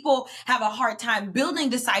 so people have a hard time building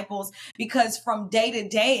disciples because from day to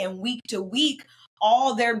day and week to week,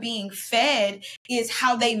 all they're being fed is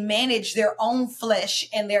how they manage their own flesh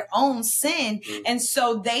and their own sin. Mm-hmm. And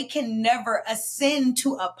so they can never ascend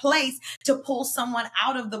to a place to pull someone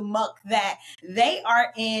out of the muck that they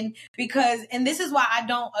are in because, and this is why I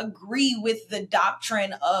don't agree with the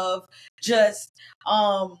doctrine of just,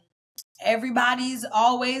 everybody's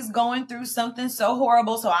always going through something so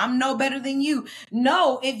horrible, so I'm no better than you.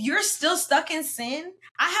 No, if you're still stuck in sin,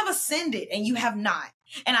 I have ascended and you have not.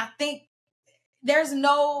 And I think there's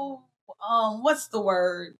no, what's the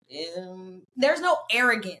word? There's no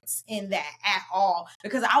arrogance in that at all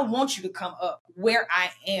because I want you to come up where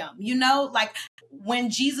I am. You know, like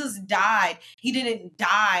when Jesus died, he didn't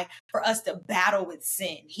die for us to battle with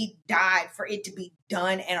sin. He died for it to be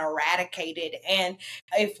done and eradicated. And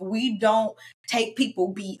if we don't take people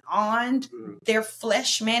beyond their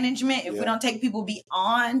flesh management, if we don't take people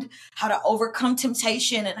beyond how to overcome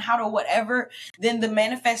temptation and how to whatever, then the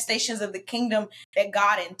manifestations of the kingdom that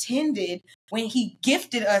God intended when he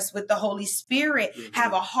gifted us with the Holy Spirit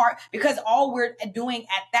have a heart, because all we're doing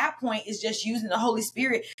at that point is just using the Holy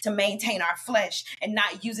Spirit to maintain our flesh and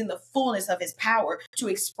not using the fullness of his power to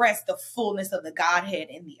express the fullness of the Godhead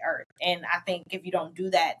in the earth. And I think if you don't do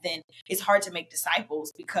that, then it's hard to make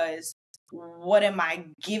disciples because what am I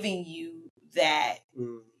giving you that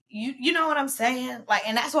you know what I'm saying? Like,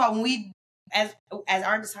 and that's why when we as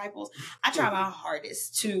our disciples, I try my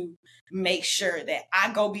hardest to make sure that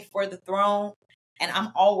I go before the throne and I'm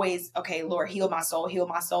always, okay, Lord, heal my soul.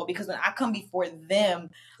 Because when I come before them,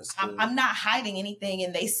 I'm not hiding anything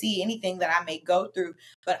and they see anything that I may go through,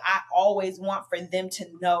 but I always want for them to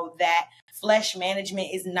know that flesh management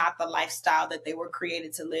is not the lifestyle that they were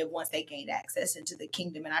created to live once they gained access into the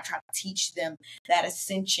kingdom. And I try to teach them that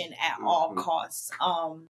ascension at all costs.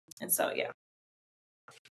 And so, yeah.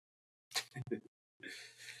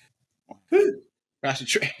 Pastor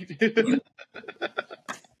Trai.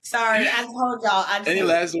 Sorry, I told y'all. Any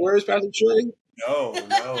last words, Pastor Trai? No.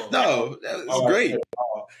 No, that was great.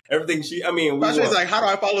 Everything Pastor Trai's like, how do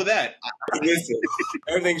I follow that? Listen,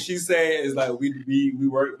 everything she's saying is like we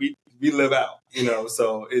work, we live out, you know.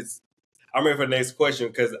 So I'm ready for the next question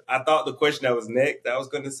because I thought the question that was next that I was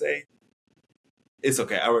going to say. It's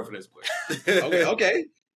okay. I'm ready for this question.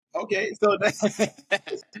 Okay.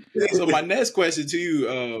 So my next question to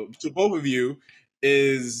you, to both of you,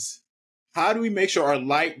 is how do we make sure our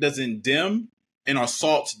light doesn't dim and our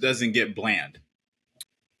salt doesn't get bland?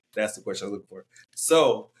 That's the question I was looking for.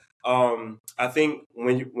 So I think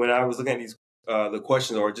when I was looking at these the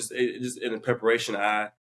questions or just in the preparation, I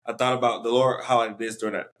I thought about the Lord highlighted this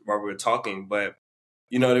during that while we were talking, but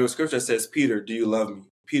there was scripture that says, Peter, do you love me?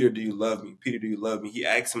 Peter, do you love me? Peter, do you love me? He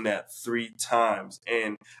asked him that 3 times.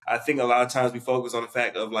 And I think a lot of times we focus on the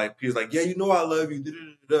fact of like, Peter's like, yeah, I love you. Da, da,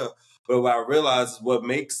 da, da. But what I realize is what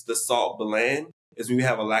makes the salt bland is when we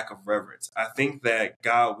have a lack of reverence. I think that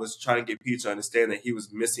God was trying to get Peter to understand that he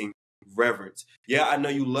was missing reverence. Yeah, I know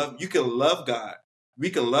you can love God. We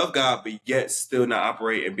can love God, but yet still not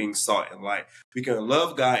operate in being salt and light. We can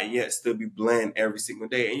love God and yet still be bland every single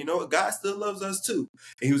day. And you know what? God still loves us too.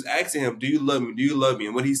 And he was asking him, do you love me? Do you love me?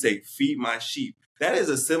 And what did he say? Feed my sheep. That is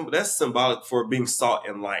a symbol. That's symbolic for being salt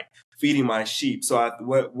and light, feeding my sheep. So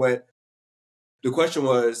what the question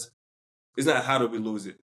was, it's not how do we lose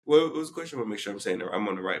it? What was the question? I want to make sure I'm saying I'm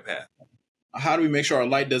on the right path. How do we make sure our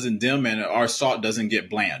light doesn't dim and our salt doesn't get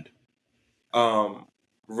bland?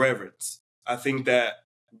 Reverence. I think that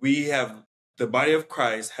the body of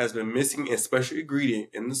Christ has been missing a special ingredient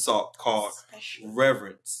in the salt called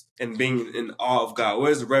reverence and being in awe of God.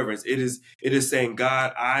 What is reverence? It is saying,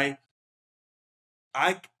 God, I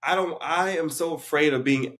am so afraid of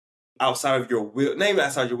being outside of your will. Not even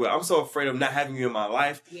outside your will. I'm so afraid of not having you in my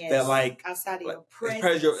life that like outside of your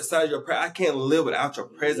presence. Outside of your presence. I can't live without your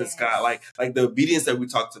presence, God. Like the obedience that we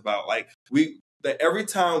talked about. Like that every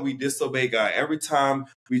time we disobey God, every time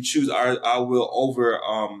we choose our will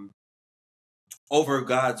over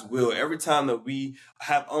God's will, every time that we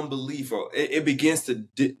have unbelief, or it begins to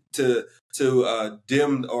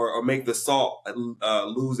dim or make the salt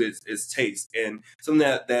lose its taste. And something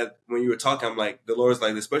that when you were talking, I'm like, the Lord's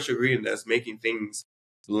like, the special ingredient that's making things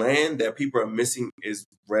bland that people are missing is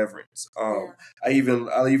reverence. I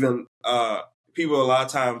even people a lot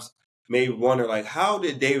of times may wonder, like, how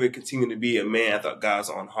did David continue to be a man after God's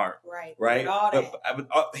own heart? Right.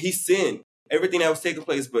 But he sinned. Everything that was taking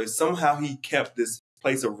place, but somehow he kept this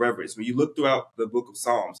place of reverence. When you look throughout the book of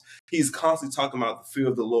Psalms, he's constantly talking about the fear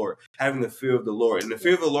of the Lord, having the fear of the Lord. And the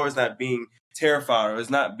fear of the Lord is not being terrified, or it's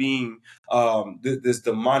not being this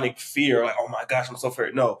demonic fear, like, oh my gosh, I'm so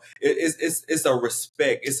afraid. No, it's a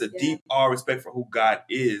respect. It's a deep awe respect for who God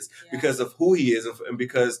is because of who he is and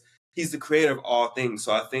because he's the creator of all things.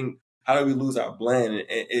 So I think, how do we lose our bland?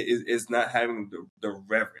 It's not having the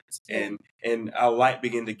reverence, and our light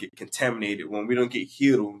begin to get contaminated when we don't get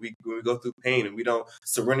healed, when we go through pain and we don't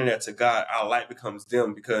surrender that to God. Our light becomes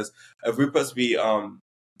dim, because if we're supposed to be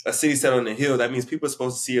a city set on the hill, that means people are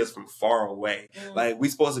supposed to see us from far away. Like, we're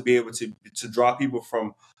supposed to be able to draw people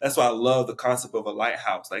from. That's why I love the concept of a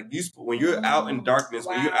lighthouse. Like, when you're out in darkness,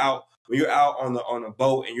 when you're out on a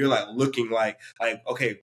boat and you're like looking like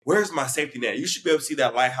okay, where's my safety net? You should be able to see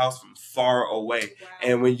that lighthouse from far away. Wow.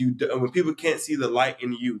 And when people can't see the light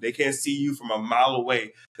in you, they can't see you from a mile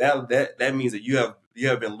away. That means that you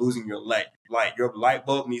have been losing your light. Like, your light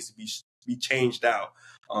bulb needs to be changed out.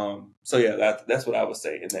 So yeah, that's what I would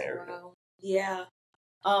say in that area. Wow. Yeah.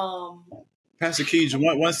 Pastor Keege,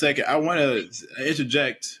 one second. I want to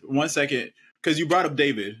interject 1 second, because you brought up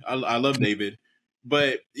David. I love David,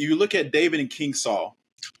 but you look at David and King Saul.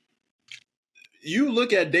 You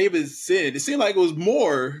look at David's sin, it seemed like it was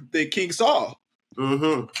more than King Saul.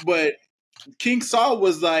 Mm-hmm. But King Saul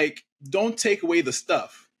was like, don't take away the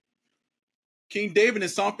stuff. King David in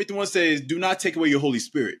Psalm 51 says, do not take away your Holy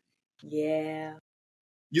Spirit. Yeah.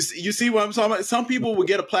 You see what I'm talking about? Some people will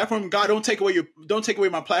get a platform. God, don't take away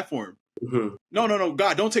my platform. Mm-hmm. No.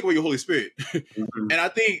 God, don't take away your Holy Spirit. Mm-hmm. And I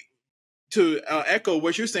think to echo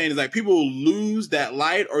what you're saying is, like, people lose that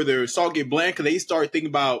light, or their salt get bland because they start thinking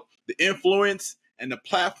about the influence and the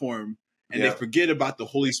platform, and they forget about the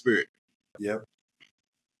Holy Spirit. Yep.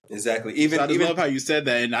 Exactly. I love how you said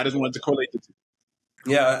that, and I just wanted to correlate the two.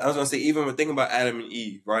 Yeah, I was going to say, even we're thinking about Adam and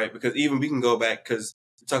Eve, right? Because even we can go back, because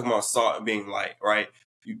we're talking about salt and being light, right?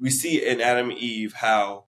 We see in Adam and Eve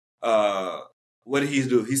how, what did he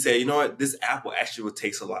do? He said, you know what? This apple actually will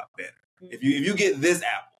taste a lot better. Mm-hmm. If you get this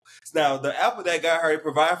apple. Now, the apple that God already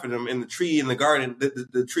provided for them in the tree, in the garden,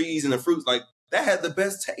 the trees and the fruits, like, that had the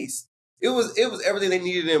best taste. It was everything they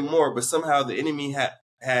needed and more, but somehow the enemy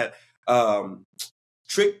had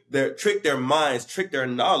tricked their minds, tricked their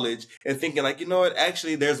knowledge, and thinking, like, you know what,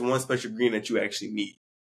 actually there's one special ingredient that you actually need.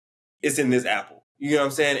 It's in this apple. You know what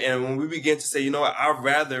I'm saying? And when we begin to say, you know what, I'd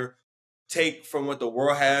rather take from what the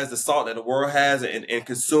world has, the salt that the world has, and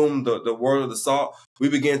consume the world of the salt, we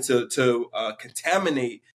begin to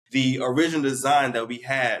contaminate the original design that we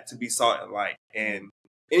had to be salt and light. And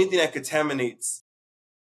anything that contaminates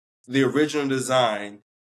the original design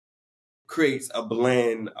creates a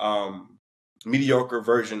bland, mediocre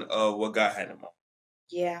version of what God had in mind.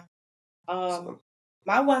 Yeah.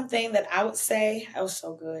 My one thing that I would say, that was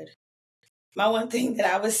so good. My one thing that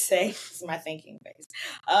I would say is my thinking phase,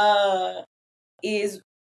 is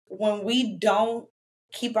when we don't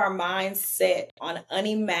keep our minds set on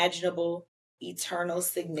unimaginable eternal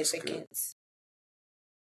significance.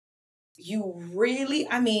 You really,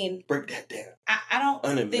 I mean, break that down. I don't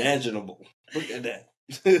unimaginable. Break that down.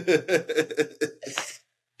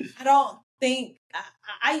 I don't think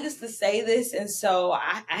I used to say this, and so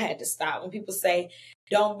I had to stop when people say,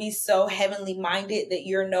 "Don't be so heavenly minded that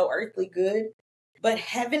you're no earthly good." But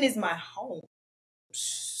heaven is my home,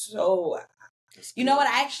 so you know what?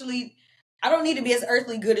 I don't need to be as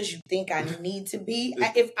earthly good as you think I need to be.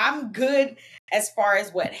 If I'm good as far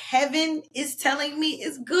as what heaven is telling me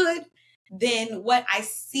is good, then what I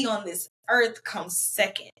see on this earth comes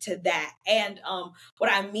second to that. And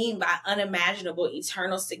what I mean by unimaginable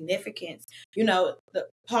eternal significance,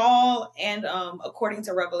 Paul and according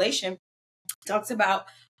to Revelation, talks about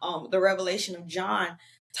the revelation of John,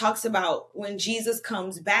 talks about when Jesus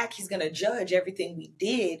comes back, he's going to judge everything we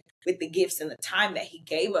did with the gifts and the time that he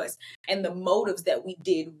gave us and the motives that we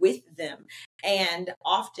did with them. And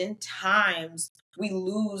oftentimes we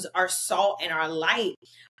lose our salt and our light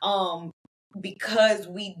because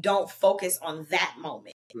we don't focus on that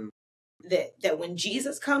moment. That when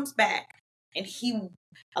Jesus comes back, and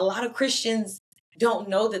a lot of Christians don't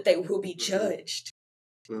know that they will be judged.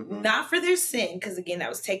 Not for their sin, because again, that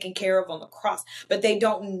was taken care of on the cross, but they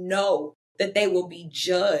don't know that they will be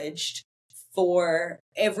judged for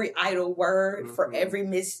every idle word, for every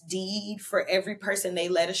misdeed, for every person they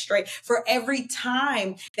led astray, for every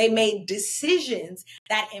time they made decisions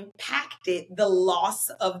that impacted the loss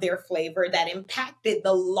of their flavor, that impacted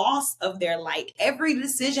the loss of their light. Every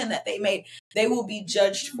decision that they made, they will be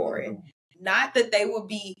judged for it. Not that they will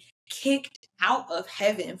be kicked out of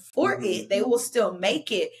heaven for it. They will still make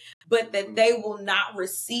it, but that they will not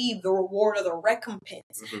receive the reward or the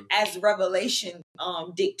recompense as Revelation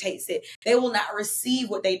dictates it. They will not receive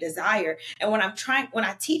what they desire. And when I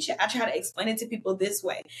teach it, I try to explain it to people this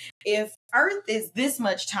way. If earth is this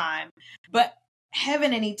much time, but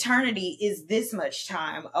heaven and eternity is this much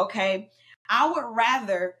time, okay, I would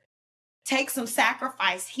rather take some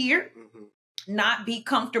sacrifice here, not be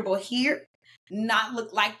comfortable here, not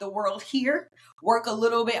look like the world here, work a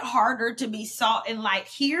little bit harder to be salt and light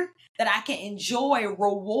here, that I can enjoy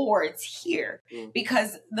rewards here.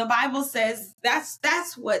 Because the Bible says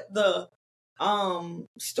that's what the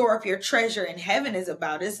store up your treasure in heaven is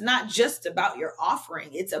about. It's not just about your offering.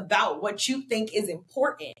 It's about what you think is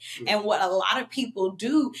important. And what a lot of people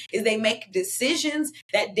do is they make decisions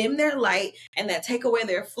that dim their light and that take away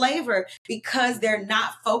their flavor because they're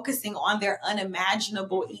not focusing on their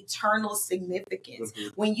unimaginable eternal significance.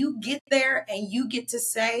 When you get there and you get to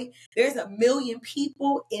say, there's 1 million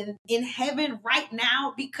people in heaven right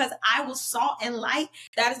now because I was salt and light,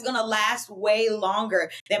 that is going to last way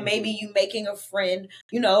longer than maybe you making a friend,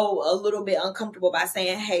 a little bit uncomfortable by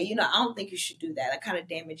saying, hey, I don't think you should do that. That kind of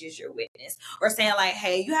damages your witness. Or saying like,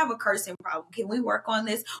 hey, you have a cursing problem. Can we work on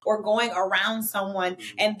this? Or going around someone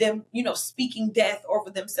and them, speaking death over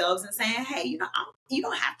themselves and saying, hey, you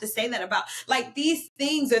don't have to say that about. Like, these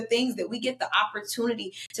things are things that we get the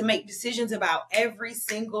opportunity to make decisions about every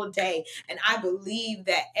single day. And I believe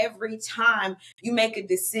that every time you make a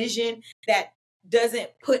decision that doesn't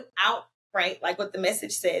put out, right, like what the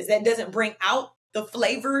message says, that doesn't bring out the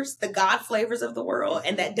flavors, the God flavors of the world,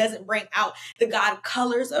 and that doesn't bring out the God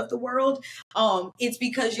colors of the world, it's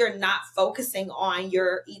because you're not focusing on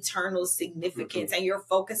your eternal significance and you're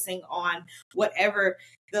focusing on whatever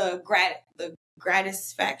the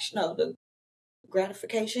gratification,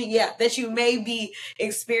 that you may be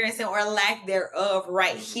experiencing or lack thereof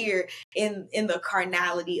right here in the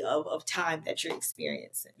carnality of time that you're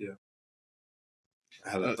experiencing.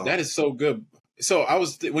 That is so good. So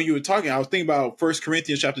when you were talking, I was thinking about 1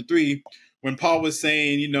 Corinthians chapter 3, when Paul was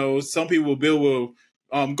saying, some people will build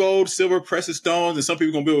with gold, silver, precious stones, and some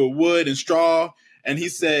people going to build with wood and straw. And he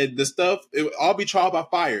said the stuff, it will all be tried by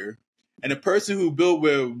fire. And the person who built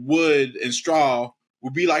with wood and straw will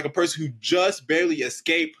be like a person who just barely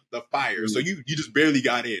escaped the fire. So you just barely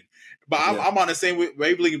got in. But I'm on the same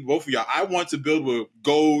wavelength with both of y'all. I want to build with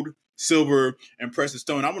gold, silver, and precious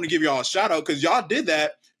stone. I want to give y'all a shout out because y'all did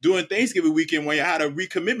that during Thanksgiving weekend when you had a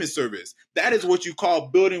recommitment service. That is what you call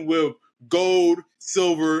building with gold,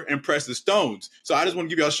 silver, and precious stones. So I just want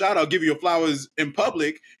to give y'all a shout out, give you your flowers in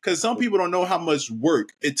public, because some people don't know how much work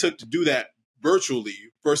it took to do that virtually,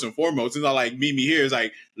 first and foremost. It's not like meet me here. It's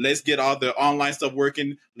like, let's get all the online stuff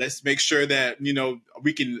working. Let's make sure that,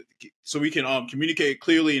 we can communicate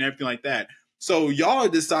clearly and everything like that. So y'all are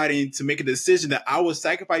deciding to make a decision that I will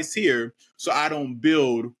sacrifice here so I don't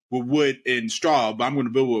build with wood and straw, but I'm going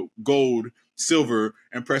to build with gold, silver,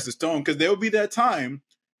 and precious stone. Because there will be that time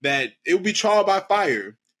that it will be trial by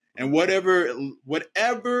fire. And whatever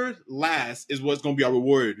lasts is what's going to be our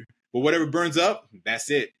reward. But whatever burns up,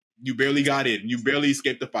 that's it. You barely got in. You barely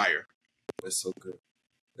escaped the fire. That's so good.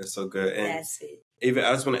 That's so good. And That's it. even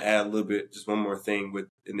I just want to add a little bit, just one more thing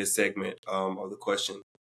in this segment of the question.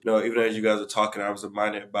 Even as you guys are talking, I was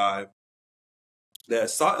reminded by that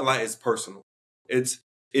salt and light is personal. It's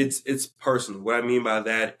personal. What I mean by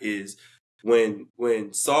that is when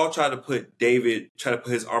Saul tried to put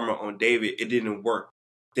his armor on David, it didn't work.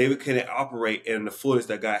 David couldn't operate in the fullness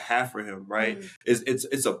that God had for him, right?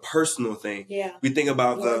 It's a personal thing. Yeah. We think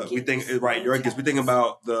about your gifts. We think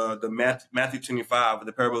about the Matthew 25,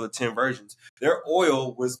 the parable of the 10 virgins. Their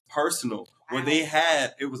oil was personal. What they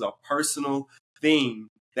had, it was a personal thing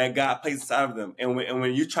that God placed inside of them. And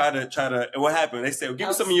when you try to, and what happened? They said, well, give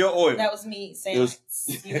me some of your oil. That was me saying,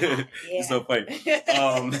 it's so funny.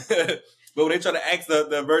 But when they try to ask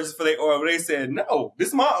the virgins for their oil, they said, no, this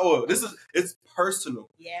is my oil. It's personal.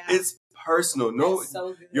 Yeah. It's personal. No,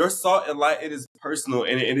 so your salt and light, it is personal.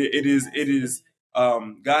 And it is,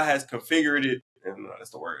 God has configured it. And that's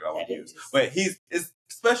the word I want to use. But it's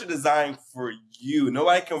special designed for you.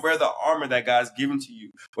 Nobody can wear the armor that God's given to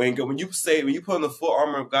you. When you put on the full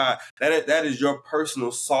armor of God, that is your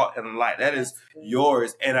personal salt and light. That is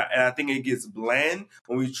yours. And I think it gets bland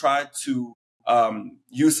when we try to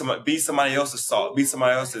be somebody else's salt, be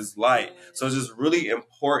somebody else's light. So it's just really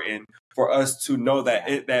important for us to know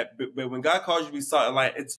that but when God calls you to be salt and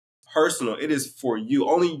light, it's personal. It is for you.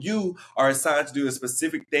 Only you are assigned to do a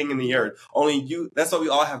specific thing in the earth. Only you. That's why we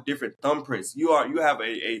all have different thumbprints. You have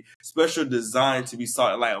a special design to be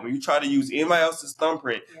salt and light. When you try to use anybody else's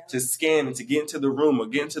thumbprint to scan and to get into the room or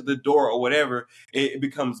get into the door or whatever, it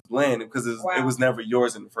becomes bland because it was never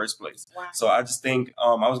yours in the first place. Wow. So I just think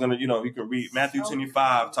I was gonna, you can read Matthew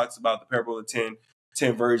 25 talks about the parable of the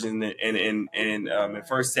 10 virgins, and in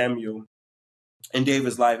 1 Samuel. In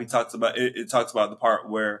David's life, he talks about it talks about the part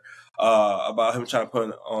where about him trying to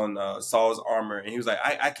put on Saul's armor, and he was like,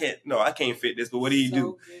 I can't fit this. But what did he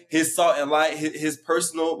do? Good. His salt and light,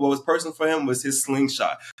 what was personal for him was his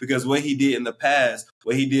slingshot, because what he did in the past,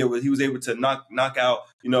 what he did was he was able to knock out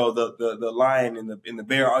the lion and the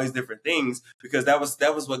bear, all these different things, because that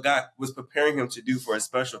was what God was preparing him to do for a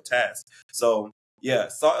special task. So yeah,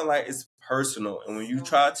 salt and light is personal, and when you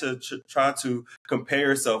try to compare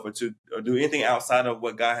yourself or do anything outside of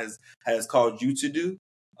what God has called you to do,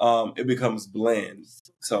 it becomes bland.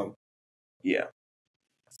 So, yeah.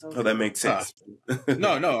 So that makes sense.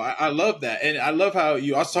 No, I love that, and I love how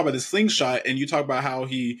you also talk about the slingshot, and you talk about how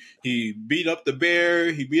he beat up the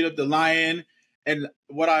bear, he beat up the lion, and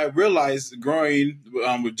what I realized growing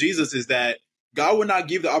with Jesus is that God will not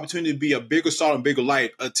give the opportunity to be a bigger salt and bigger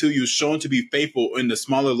light until you're shown to be faithful in the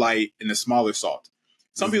smaller light and the smaller salt.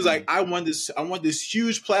 Some people's like, I want this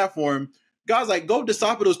huge platform. God's like, go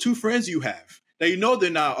disciple those 2 friends you have that they're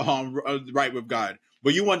not right with God,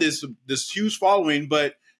 but you want this huge following.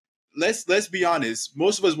 But let's be honest,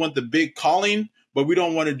 most of us want the big calling, but we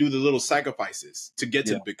don't want to do the little sacrifices to get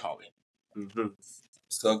to the big calling. Mm-hmm.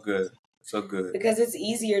 So good. Because it's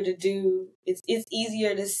easier to do. It's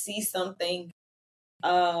easier to see something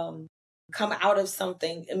come out of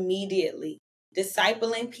something immediately.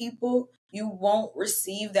 Discipling people, you won't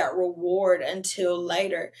receive that reward until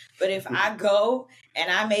later. But if I go and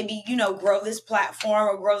I maybe, grow this platform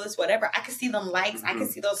or grow this whatever, I can see them likes, I can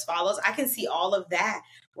see those follows, I can see all of that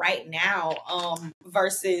right now,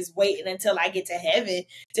 versus waiting until I get to heaven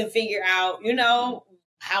to figure out,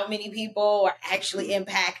 how many people are actually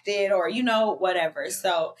impacted or, whatever.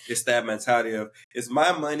 So it's that mentality of, it's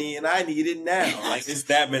my money and I need it now. Like, it's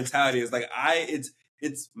that mentality. It's like,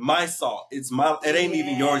 it's my salt. It ain't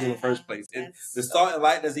even yours in the first place. The salt and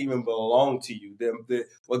light doesn't even belong to you.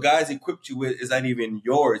 What God's equipped you with is not even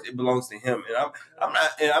yours. It belongs to Him. And I'm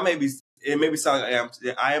not, and it may be sounding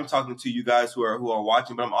like I am talking to you guys who are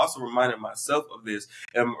watching, but I'm also reminding myself of this,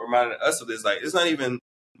 and I'm reminding us of this. Like, it's not even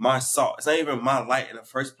my salt. It's not even my light in the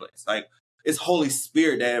first place. Like, it's Holy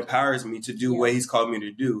Spirit that empowers me to do what He's called me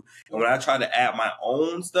to do. And when I try to add my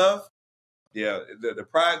own stuff, the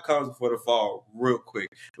pride comes before the fall real quick.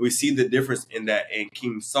 We see the difference in that in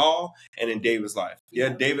King Saul and in David's life. Yeah,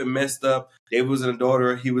 David messed up. David was an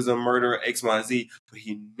adulterer. He was a murderer, X, Y, and Z. But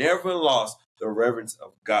he never lost the reverence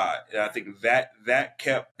of God. And I think that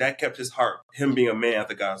kept his heart, him being a man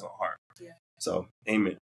after God's own heart. Yeah. So,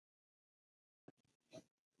 amen.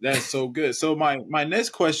 That's so good. So my next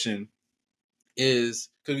question is,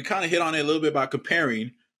 because we kind of hit on it a little bit about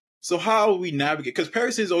comparing, So how we navigate, because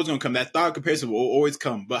comparison is always going to come. That thought comparison will always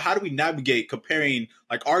come. But how do we navigate comparing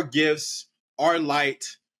like our gifts, our light,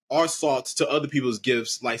 our salt to other people's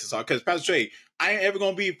gifts, lights, and salt? Because Pastor Trai, I ain't ever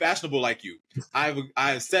going to be fashionable like you. I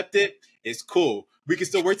accept it. It's cool. We can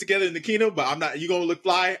still work together in the kingdom, but I'm not. You gonna look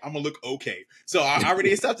fly. I'm gonna look okay. So I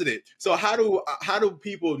already accepted it. So how do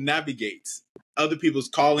people navigate other people's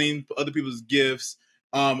calling, other people's gifts,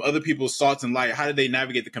 other people's salts and light? How do they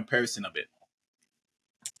navigate the comparison of it?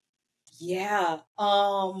 Yeah.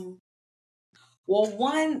 Well,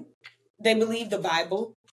 one, they believe the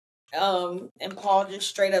Bible. And Paul just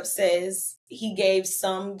straight up says he gave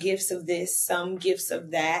some gifts of this, some gifts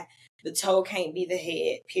of that. The toe can't be the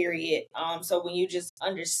head, period. So when you just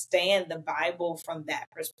understand the Bible from that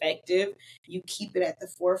perspective, you keep it at the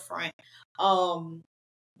forefront. But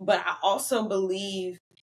I also believe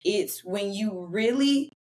it's when you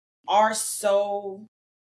really are so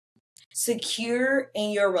secure in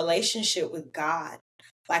your relationship with God.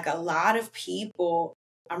 Like a lot of people,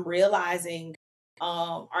 I'm realizing,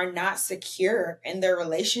 are not secure in their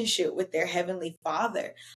relationship with their Heavenly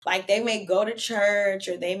Father. Like they may go to church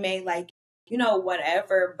or they may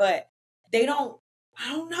whatever, but they don't, I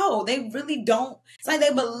don't know. They really don't. It's like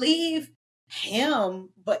they believe him,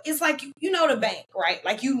 but it's like, the bank, right?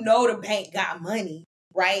 Like, the bank got money,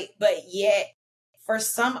 right? But yet for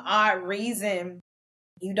some odd reason,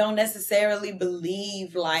 you don't necessarily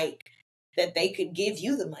believe like that they could give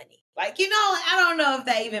you the money. Like, I don't know if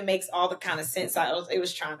that even makes all the kind of sense it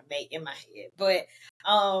was trying to make in my head. But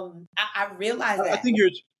I realized that. I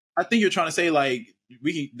think you're trying to say like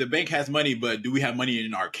the bank has money, but do we have money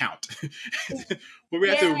in our account? But we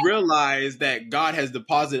have to realize that God has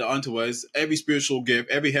deposited onto us every spiritual gift,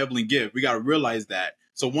 every heavenly gift. We got to realize that.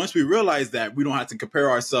 So once we realize that, we don't have to compare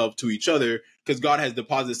ourselves to each other because God has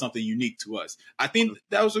deposited something unique to us. I think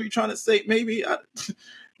that was what you're trying to say, maybe.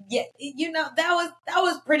 Yeah, that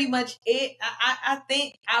was pretty much it. I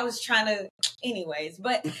think I was trying to, anyways,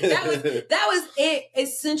 but that was it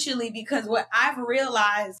essentially, because what I've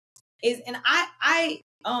realized is, and I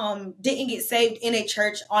didn't get saved in a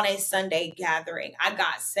church on a Sunday gathering. I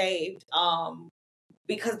got saved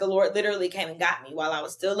because the Lord literally came and got me while I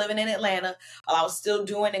was still living in Atlanta, while I was still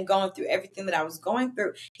doing and going through everything that I was going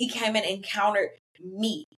through. He came and encountered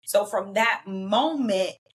me. So from that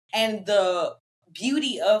moment and the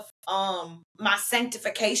beauty of my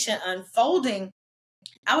sanctification unfolding,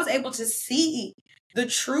 I was able to see the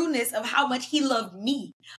trueness of how much he loved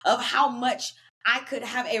me, of how much I could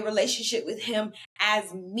have a relationship with him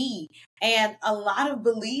as me. And a lot of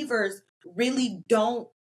believers really don't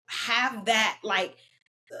have that like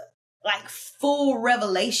full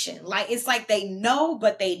revelation. Like it's like they know,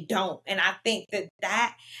 but they don't. And I think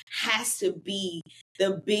that has to be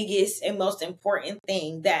the biggest and most important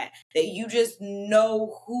thing, that you just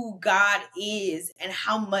know who God is and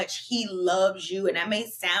how much he loves you. And that may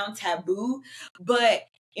sound taboo, but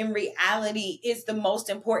in reality, it's the most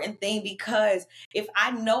important thing, because if I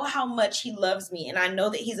know how much he loves me and I know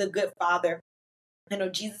that he's a good father, I know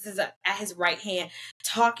Jesus is at his right hand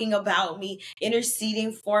talking about me,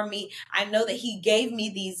 interceding for me. I know that he gave me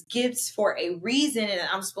these gifts for a reason and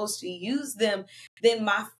I'm supposed to use them. Then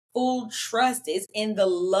my full trust is in the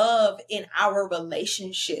love in our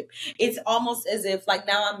relationship. It's almost as if, like,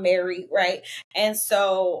 now I'm married, right? And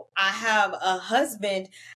so I have a husband,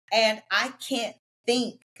 and I can't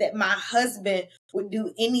think that my husband would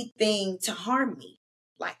do anything to harm me.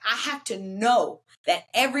 Like, I have to know that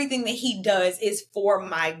everything that he does is for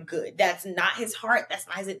my good. That's not his heart. That's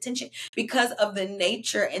not his intention, because of the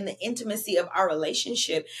nature and the intimacy of our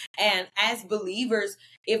relationship. And as believers,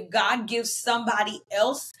 if God gives somebody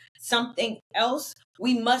else something else,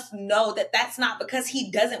 we must know that that's not because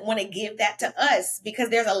he doesn't want to give that to us, because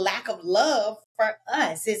there's a lack of love for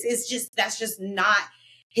us. That's just not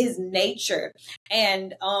his nature.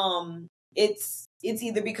 And it's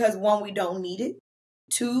either because, one, we don't need it.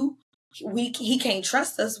 Two, he can't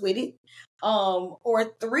trust us with it.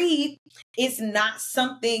 Or three, it's not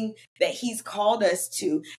something that he's called us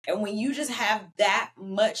to. And when you just have that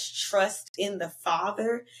much trust in the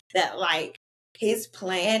Father, that like his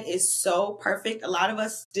plan is so perfect. A lot of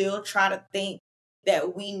us still try to think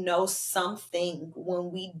that we know something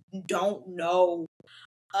when we don't know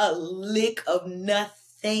a lick of nothing.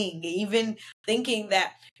 Even thinking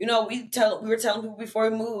that, we were telling people before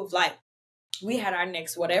we moved, like, we had our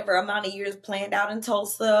next whatever amount of years planned out in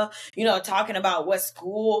Tulsa, talking about what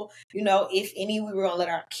school, if any, we were going to let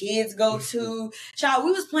our kids go to. Child,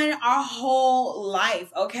 we was planning our whole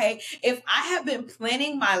life, okay? If I had been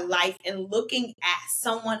planning my life and looking at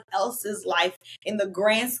someone else's life in the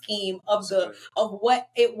grand scheme of what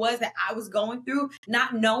it was that I was going through,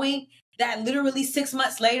 not knowing that literally 6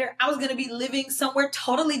 months later, I was going to be living somewhere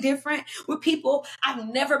totally different with people I've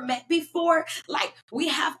never met before. Like, we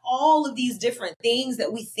have all of these different things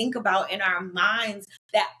that we think about in our minds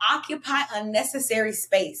that occupy unnecessary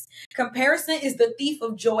space. Comparison is the thief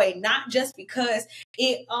of joy, not just because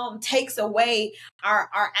it takes away our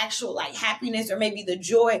actual like happiness or maybe the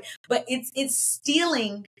joy, but it's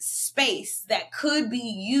stealing space that could be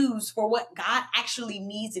used for what God actually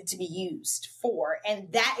needs it to be used for.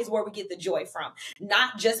 And that is where we get the joy from,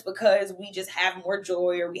 not just because we just have more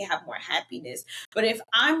joy or we have more happiness. But if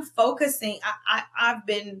I'm focusing, I've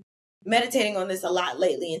been meditating on this a lot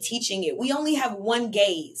lately and teaching it. We only have one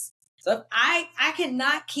gaze. So if I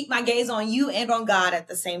cannot keep my gaze on you and on God at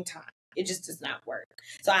the same time, it just does not work.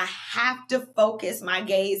 So I have to focus my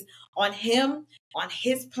gaze on him, on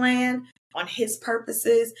his plan, on his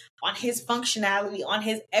purposes, on his functionality, on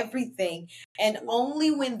his everything. And only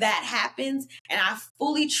when that happens, and I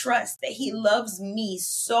fully trust that he loves me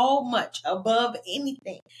so much above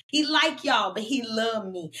anything. He like y'all, but he loved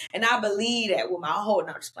me. And I believe that with my whole,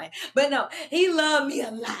 not just playing. But no, he loved me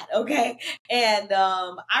a lot, okay? And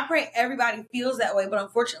I pray everybody feels that way, but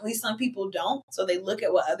unfortunately some people don't. So they look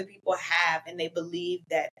at what other people have and they believe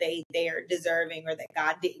that they are deserving or that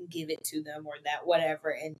God didn't give it to them or that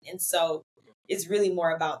whatever. And so it's really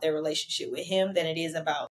more about their relationship with him than it is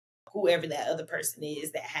about whoever that other person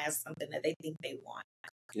is that has something that they think they want.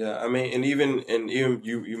 Yeah, I mean, and even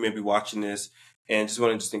you may be watching this and just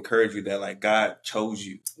want to just encourage you that like God chose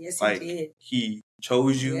you. Yes, he like, did. He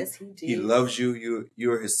chose you. Yes, he did. He loves you.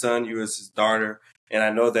 You are his son. You are his daughter. And I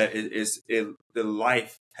know that the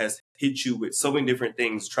life has hit you with so many different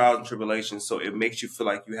things, trials and tribulations. So it makes you feel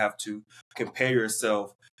like you have to compare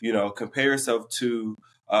yourself to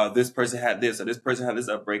this person had this, or this person had this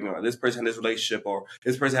upbringing, or this person had this relationship, or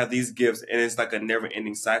this person had these gifts, and it's like a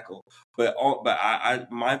never-ending cycle. But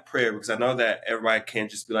my prayer, because I know that everybody can't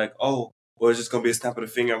just be like, oh, well, it's just going to be a snap of the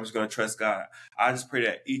finger, I'm just going to trust God. I just pray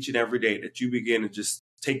that each and every day that you begin to just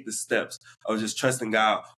take the steps of just trusting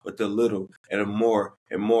God with the little and more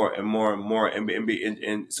and more and more and more,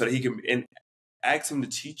 and so that he can ask him to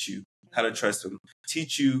teach you how to trust him,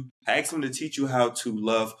 ask him to teach you how to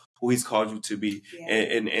love who he's called you to be,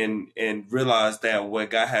 and realize that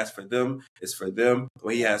what God has for them is for them.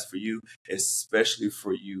 What he has for you, especially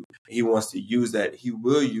for you. He wants to use that. He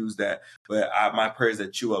will use that. But my prayer is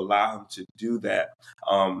that you allow him to do that.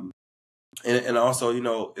 And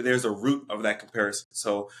also, there's a root of that comparison.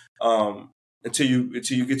 So, until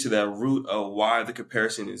you get to that root of why the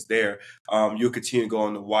comparison is there, you'll continue to go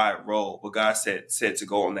on the wide road. But God said to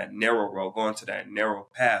go on that narrow road, go into that narrow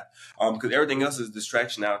path, because everything else is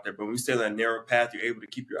distraction out there. But when you stay on that narrow path, you're able to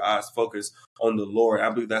keep your eyes focused on the Lord.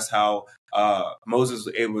 I believe that's how Moses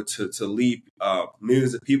was able to lead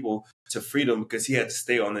millions of people to freedom, because he had to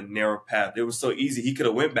stay on the narrow path. It was so easy. He could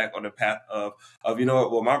have went back on the path of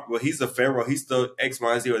he's the Pharaoh, he's the X,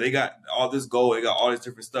 Y, Z, or they got all this gold, they got all this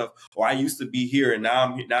different stuff, or I used to be here and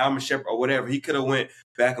now I'm a shepherd, or whatever. He could have went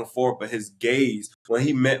back and forth, but his gaze,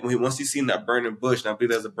 once he seen that burning bush, and I believe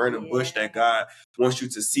there's a burning bush that God wants you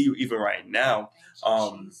to see even right now.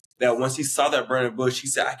 That once he saw that burning bush, he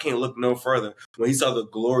said, I can't look no further. When he saw the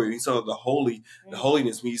glory, he saw the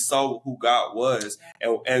holiness, when he saw who God was,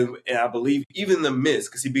 and I believe even in the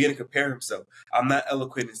midst, because he began to compare himself. I'm not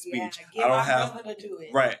eloquent in speech. I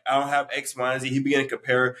don't have X, Y, and Z. He began to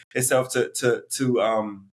compare himself to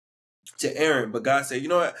Aaron, but God said, you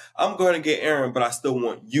know what? I'm going to get Aaron, but I still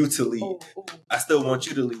want you to lead. I still want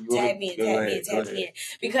you to lead. Tap me in.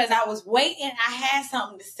 Because I was waiting. I had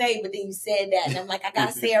something to say, but then you said that. And I'm like, I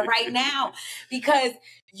got to say it right now. Because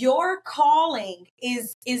your calling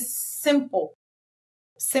is simple.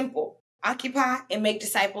 Simple. Occupy and make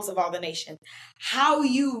disciples of all the nations. How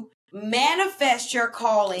you manifest your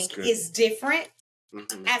calling is different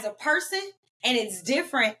as a person. And it's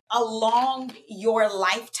different along your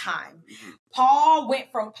lifetime. Paul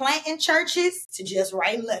went from planting churches to just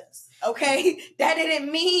writing letters. Okay, that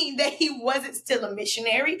didn't mean that he wasn't still a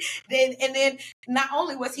missionary. Then not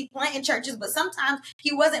only was he planting churches, but sometimes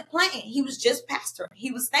he wasn't planting. He was just pastoring.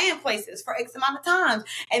 He was staying places for X amount of times.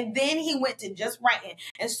 And then he went to just writing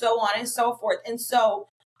and so on and so forth. And so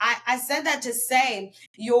I said that to say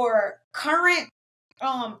your current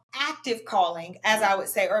active calling, as I would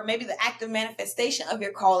say, or maybe the active manifestation of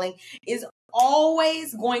your calling is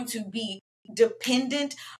always going to be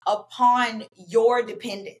dependent upon your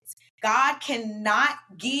dependence. God cannot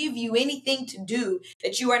give you anything to do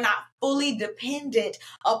that you are not fully dependent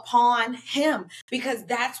upon him, because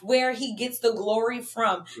that's where he gets the glory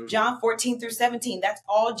from. John 14-17, that's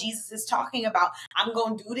all Jesus is talking about. I'm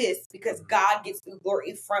going to do this because God gets the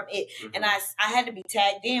glory from it. And I had to be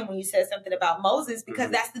tagged in when you said something about Moses, because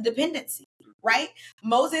that's the dependency, right?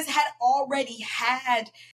 Moses had already had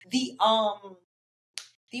the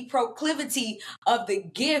proclivity of the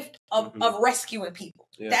gift of rescuing people.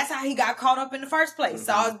 Yeah. That's how he got caught up in the first place.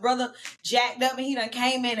 Saw his brother jacked up and he done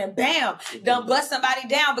came in and bam, done bust somebody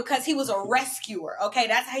down because he was a rescuer. Okay,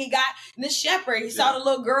 that's how he got the shepherd. He saw the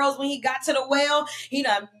little girls when he got to the well. He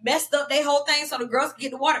done messed up their whole thing so the girls could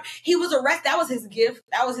get the water. He was a that was his gift.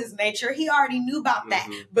 That was his nature. He already knew about that.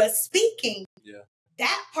 But speaking,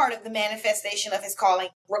 that part of the manifestation of his calling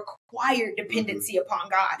required dependency upon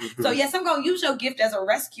God. So yes, I'm going to use your gift as a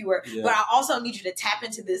rescuer, but I also need you to tap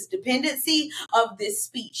into this dependency of this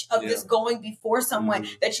speech, of this going before someone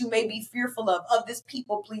that you may be fearful of this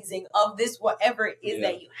people pleasing, of this whatever it is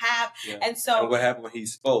that you have. And so, and what happened when he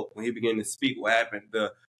spoke, when he began to speak, what happened?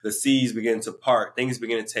 The seas began to part. Things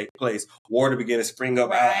began to take place. Water began to spring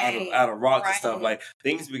up out of rocks and stuff. Like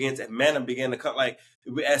things began to, manna began to come. Like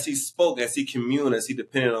as he spoke, as he communed, as he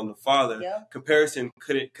depended on the Father, comparison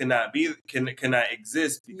cannot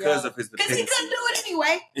exist because of his dependency. Because he couldn't do it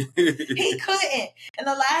anyway. He couldn't. And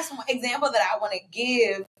the last example that I want to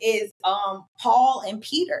give is Paul and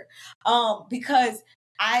Peter. Because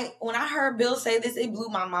when I heard Bill say this, it blew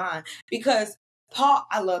my mind, because Paul,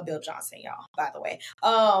 I love Bill Johnson, y'all, by the way.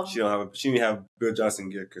 She didn't have Bill Johnson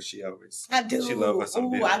gear because she always, I do. She loves her some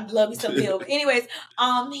Bill. I love me some Bill. But anyways,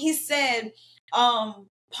 he said,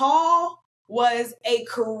 Paul was a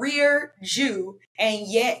career Jew, and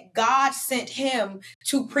yet God sent him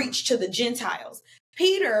to preach to the Gentiles.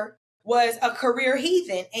 Peter was a career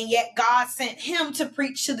heathen, and yet God sent him to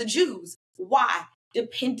preach to the Jews. Why?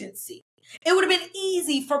 Dependency. It would have been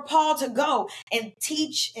easy for Paul to go and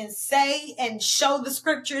teach and say and show the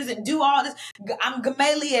scriptures and do all this. I'm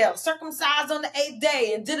Gamaliel, circumcised on the 8th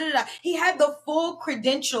day, and da-da-da. He had the full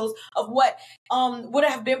credentials of what would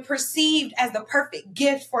have been perceived as the perfect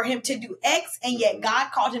gift for him to do X, and yet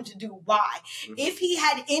God called him to do Y. If he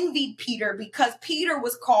had envied Peter because Peter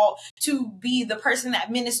was called to be the person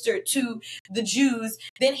that ministered to the Jews,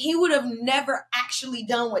 then he would have never actually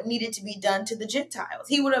done what needed to be done to the Gentiles.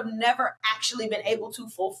 He would have never actually been able to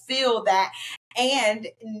fulfill that and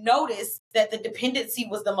notice that the dependency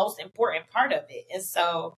was the most important part of it. And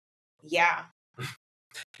so, yeah.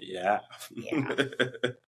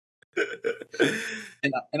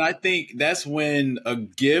 And I think that's when a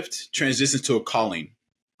gift transitions to a calling.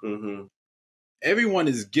 Everyone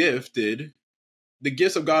is gifted. The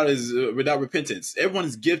gifts of God is without repentance. Everyone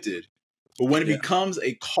is gifted. But when it becomes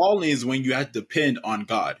a calling is when you have to depend on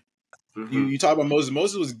God. You talk about Moses.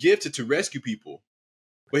 Moses was gifted to rescue people,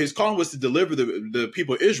 but his calling was to deliver the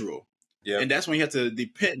people of Israel. And that's when you have to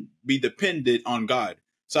be dependent on God.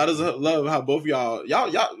 So I just love how both of y'all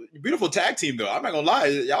beautiful tag team though. I'm not gonna lie,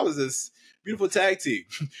 y'all was this beautiful tag team.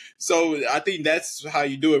 So I think that's how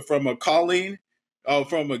you do it, from a calling,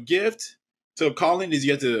 from a gift to a calling, is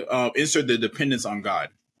you have to insert the dependence on God.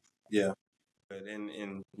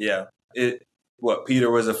 Peter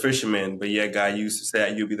was a fisherman, but yet God used to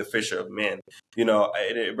say you'll be the fisher of men.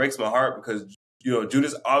 It breaks my heart because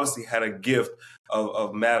Judas obviously had a gift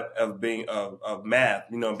of math, being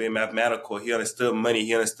mathematical. He understood money.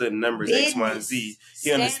 He understood numbers, business. X, Y, and Z.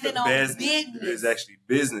 He understood business. It was actually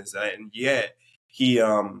business, and yet he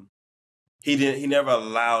never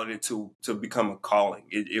allowed it to become a calling.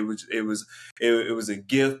 It was a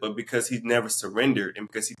gift, but because he never surrendered, and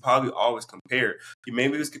because he probably always compared.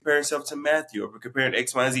 Maybe he was comparing himself to Matthew, or comparing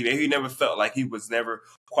X, Y, and Z. Maybe he never felt like he was never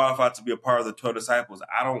qualified to be a part of the 12 disciples.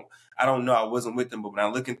 I don't know. I wasn't with them, but when I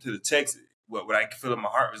look into the text, what I feel in my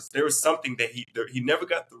heart was there was something that he never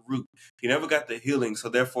got the root. He never got the healing. So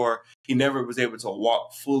therefore, he never was able to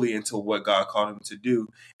walk fully into what God called him to do.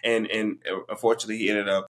 And unfortunately, he ended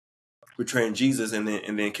up betraying Jesus and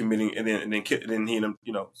then committing and then he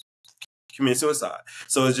ended up, committing suicide.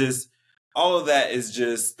 So it's just all of that is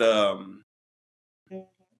just don't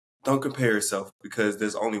compare yourself, because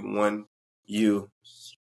there's only one you.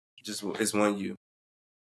 It's one you.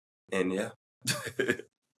 And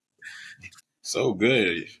So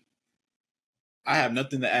good. I have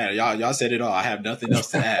nothing to add. Y'all said it all. I have nothing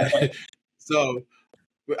else to add. So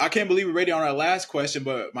I can't believe we're ready on our last question,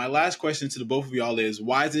 but my last question to the both of y'all is,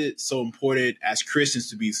 why is it so important as Christians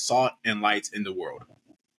to be salt and light in the world?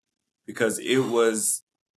 Because it was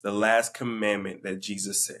the last commandment that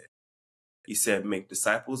Jesus said. He said, make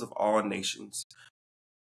disciples of all nations.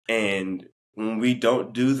 And when we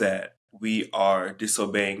don't do that, we are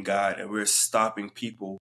disobeying God, and we're stopping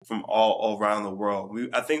people from all around the world.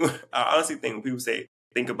 I honestly think when people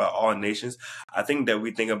think about all nations, I think that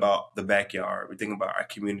we think about the backyard, we think about our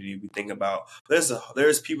community, we think about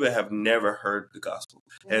there's people that have never heard the gospel,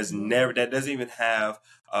 that doesn't even have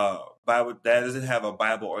Bible, that doesn't have a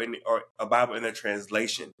Bible or a Bible in their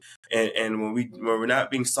translation. And when we're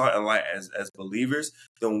not being salt and light as believers,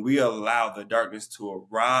 then we allow the darkness to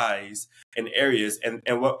arise in areas, and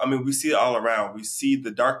we see it all around. We see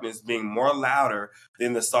the darkness being more louder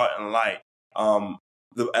than the salt and light.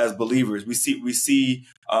 As believers, we see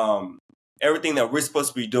everything that we're supposed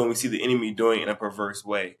to be doing. We see the enemy doing in a perverse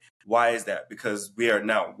way. Why is that? Because we are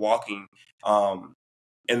not walking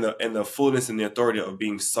in the fullness and the authority of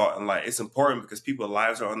being salt and light. It's important because people's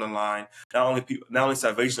lives are on the line. Not only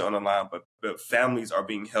salvation on the line, but families are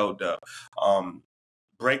being held up.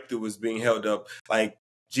 Breakthrough is being held up. Like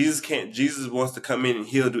Jesus wants to come in and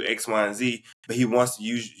he'll do X, Y, and Z, but he wants to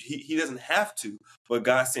use. He doesn't have to, but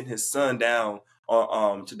God sent His Son down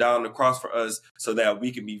to die on the cross for us, so that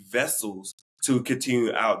we can be vessels to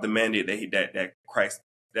continue out the mandate that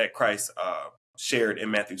Christ shared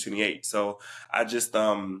in Matthew 28. So I just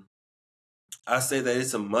I say that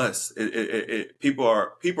it's a must. People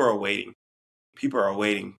are waiting. People are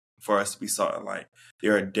waiting for us to be salt and light. They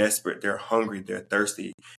are desperate. They're hungry. They're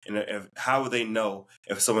thirsty. And how would they know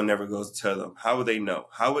if someone never goes to tell them? How would they know?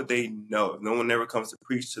 How would they know if no one never comes to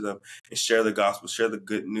preach to them and share the gospel, share the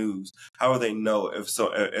good news? How would they know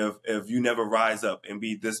if you never rise up and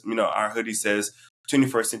be this? Our hoodie says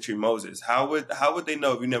 21st century Moses. How would they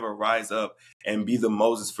know if you never rise up and be the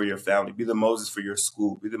Moses for your family, be the Moses for your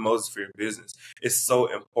school, be the Moses for your business? It's so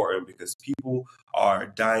important because people are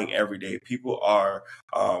dying every day. People are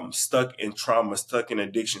stuck in trauma, stuck in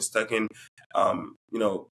addiction, stuck in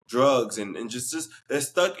drugs, and just they're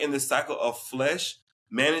stuck in the cycle of flesh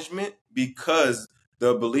management because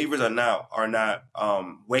the believers are not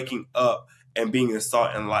waking up and being the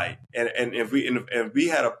salt and light. And if we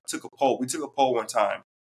took a poll one time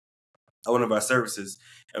at one of our services,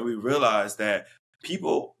 and we realized that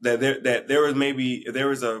people there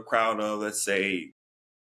was a crowd of, let's say,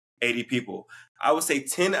 80 people. I would say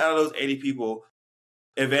 10 out of those 80 people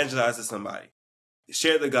evangelized to somebody,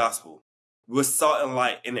 shared the gospel, was salt and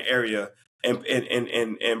light in the area,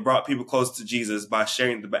 and brought people close to Jesus by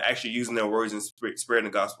actually using their words and spreading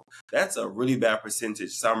the gospel. That's a really bad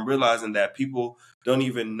percentage. So I'm realizing that people don't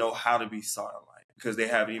even know how to be salt and light because they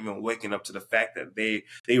haven't even waken up to the fact that they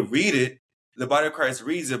read it. The body of Christ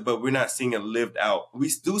reads it, but we're not seeing it lived out.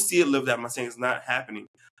 We do see it lived out. I'm not saying it's not happening,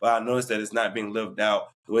 but I noticed that it's not being lived out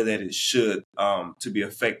the way that it should to be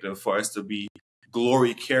effective for us to be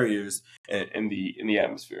glory carriers in the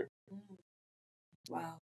atmosphere.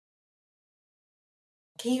 Wow.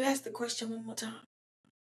 Can you ask the question one more time?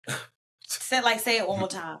 Say it one more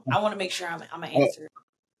time. I want to make sure I'm gonna answer it.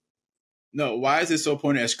 No, why is it so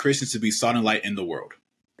important as Christians to be salt and light in the world?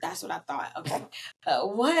 That's what I thought. Okay.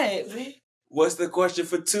 What? What's the question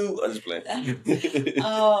for two? I'm just playing.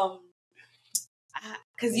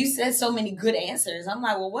 Because you said so many good answers. I'm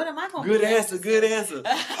like, well, what am I going to Good answer.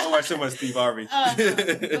 I watch so much Steve Harvey.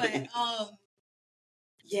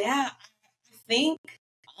 Yeah, I think,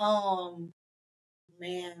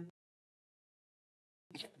 man,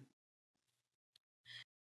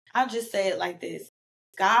 I'll just say it like this.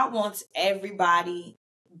 God wants everybody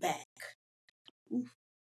back.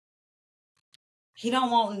 He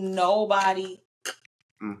don't want nobody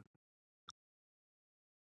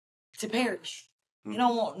to perish. He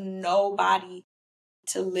don't want nobody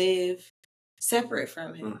to live separate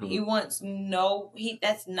from him. He wants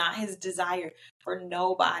that's not his desire for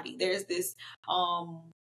nobody. There's this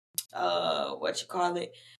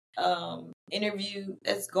interview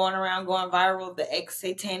that's going viral of the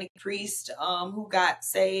ex-satanic priest who got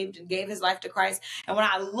saved and gave his life to Christ. And when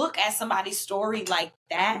I look at somebody's story like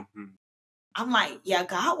that, I'm like, yeah,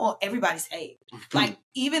 God wants everybody saved. Like,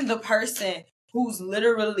 even the person who's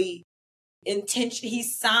literally he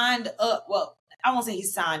signed up. Well, I won't say he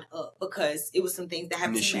signed up because it was some things that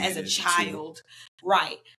happened to him as a child.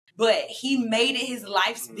 Right. But he made it his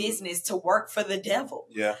life's business to work for the devil.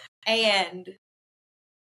 Yeah. And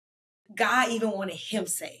God even wanted him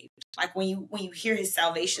saved. Like when you hear his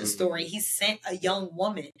salvation story, he sent a young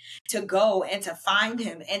woman to go and to find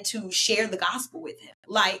him and to share the gospel with him.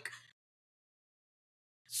 Like,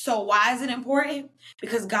 so why is it important?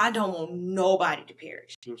 Because God don't want nobody to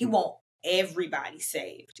perish. He want everybody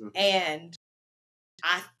saved. And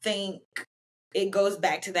I think it goes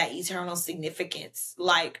back to that eternal significance.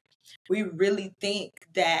 Like, we really think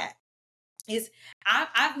that is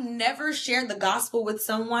I've never shared the gospel with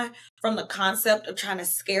someone from the concept of trying to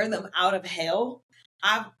scare them out of hell.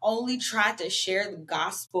 I've only tried to share the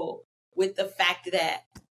gospel with the fact that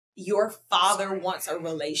your Father wants a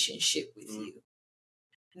relationship with you.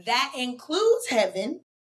 That includes heaven.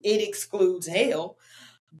 It excludes hell.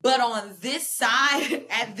 But on this side,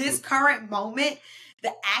 at this current moment,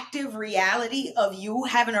 the active reality of you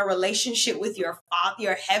having a relationship with your Father,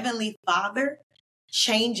 your Heavenly Father,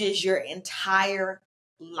 changes your entire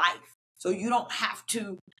life. So you don't have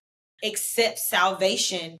to accept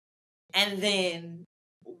salvation and then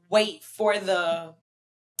wait for the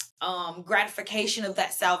gratification of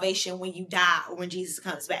that salvation when you die or when Jesus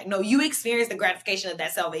comes back. No, you experience the gratification of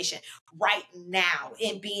that salvation right now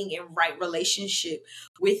in being in right relationship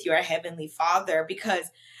with your Heavenly Father, because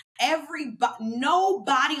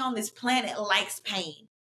nobody on this planet likes pain.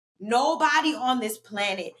 Nobody on this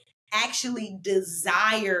planet actually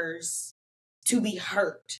desires to be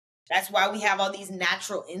hurt. That's why we have all these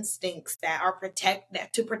natural instincts that are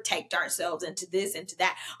to protect ourselves and to this and to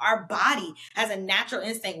that. Our body has a natural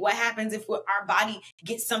instinct. What happens if our body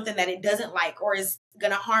gets something that it doesn't like or is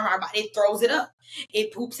going to harm our body? It throws it up.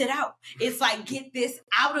 It poops it out. It's like, get this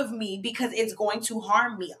out of me because it's going to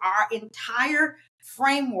harm me. Our entire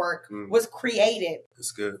framework was created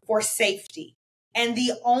for safety. And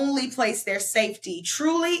the only place there's safety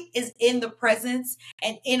truly is in the presence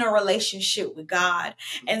and in a relationship with God.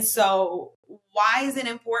 And so why is it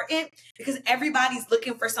important? Because everybody's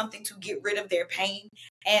looking for something to get rid of their pain,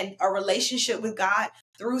 and a relationship with God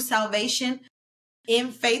through salvation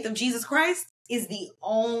in faith of Jesus Christ is the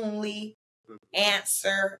only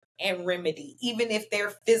answer and remedy. Even if their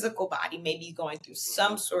physical body may be going through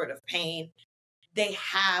some sort of pain, they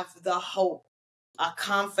have the hope, a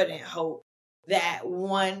confident hope, that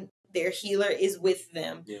one, their healer is with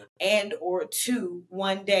them, and or two,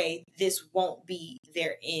 one day this won't be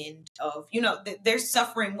their end of, their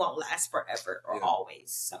suffering won't last forever or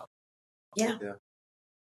always. So, yeah.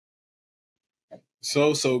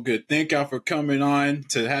 So good. Thank y'all for coming on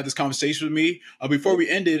to have this conversation with me. Before we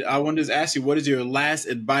end it, I wanted to ask you, what is your last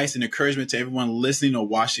advice and encouragement to everyone listening or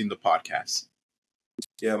watching the podcast?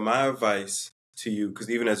 Yeah, my advice to you,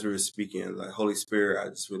 because even as we were speaking, like Holy Spirit, I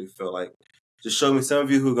just really felt like, just show me some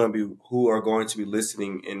of you who are going to be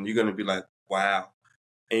listening, and you're going to be like, wow.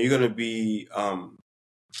 And you're going to be,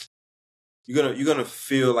 you're going to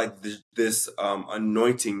feel like this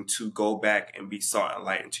anointing to go back and be salt and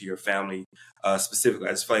light into your family, specifically.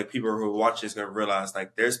 I just feel like people who are watching is going to realize,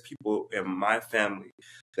 like, there's people in my family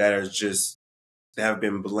that have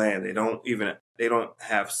been bland. They don't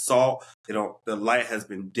have salt. The light has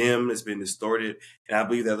been dimmed. It's been distorted. And I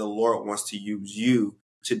believe that the Lord wants to use you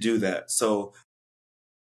to do that. So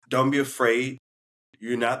don't be afraid.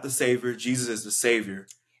 You're not the Savior. Jesus is the Savior,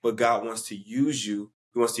 but God wants to use you.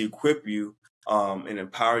 He wants to equip you and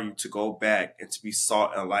empower you to go back and to be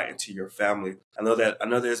salt and light into your family. I know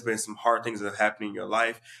there's been some hard things that have happened in your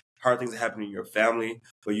life, hard things that happen in your family,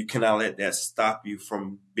 but you cannot let that stop you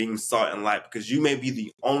from being salt and light, because you may be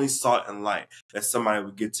the only salt and light that somebody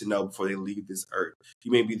would get to know before they leave this earth.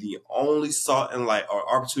 You may be the only salt and light or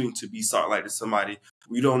opportunity to be salt and light to somebody.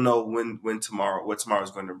 We don't know what tomorrow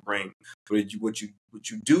is going to bring. But what you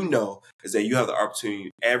do know is that you have the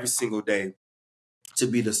opportunity every single day to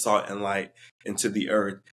be the salt and light into the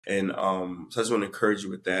earth. And so I just want to encourage you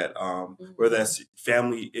with that. Whether that's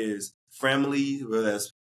family, whether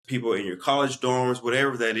that's people in your college dorms,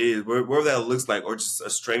 whatever that is, wherever that looks like, or just a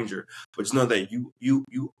stranger. But just know that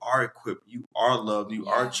you are equipped, you are loved, you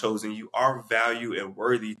are chosen, you are valued and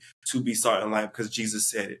worthy to be salt and light, because Jesus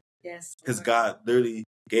said it. Yes. Because God literally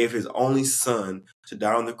gave his only son to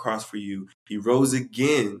die on the cross for you. He rose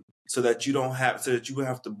again so that you don't have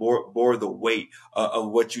to bore the weight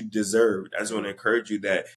of what you deserved. I just want to encourage you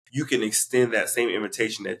that you can extend that same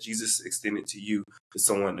invitation that Jesus extended to you to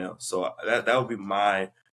someone else. So that would be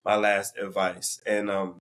my last advice. And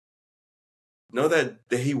know that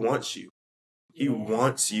he wants you. He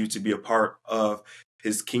wants you to be a part of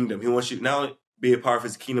his kingdom. He wants you to not only be a part of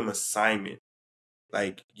his kingdom assignment.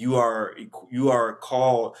 Like you are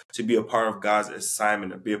called to be a part of God's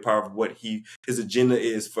assignment, to be a part of what his agenda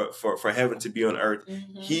is for heaven to be on earth.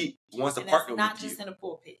 Mm-hmm. He wants to partner with you. Not just in a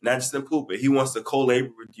pulpit. Not just in a pulpit. He wants to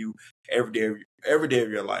co-labor with you every day of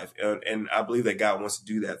your life. And I believe that God wants to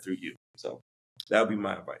do that through you. So that would be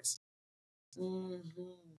my advice.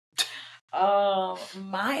 Mm-hmm.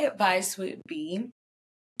 My advice would be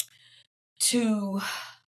to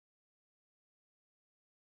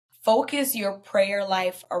focus your prayer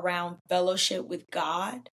life around fellowship with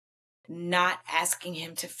God, not asking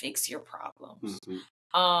him to fix your problems.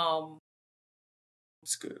 Mm-hmm.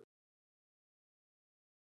 That's good.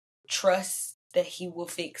 trust that he will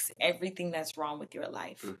fix everything that's wrong with your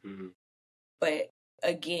life. Mm-hmm. But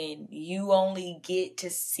again, you only get to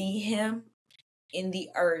see him in the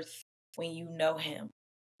earth when you know him.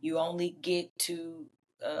 You only get to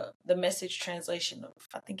the Message translation of,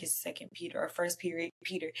 I think it's 2 Peter or 1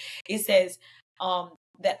 Peter. It says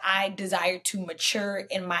that I desire to mature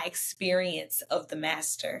in my experience of the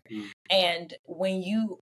Master. And when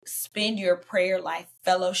you spend your prayer life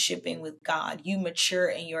fellowshipping with God, you mature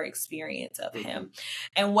in your experience of him.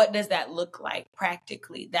 And what does that look like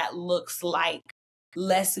practically? That looks like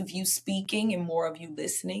less of you speaking and more of you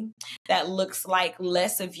listening. That looks like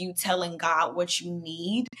less of you telling God what you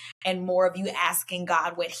need and more of you asking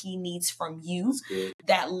God what he needs from you.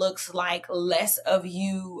 That looks like less of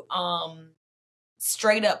you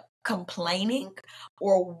straight up complaining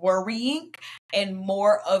or worrying and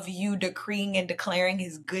more of you decreeing and declaring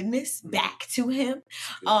his goodness back to him.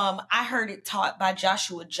 I heard it taught by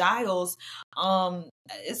Joshua Giles.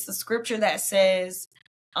 It's a scripture that says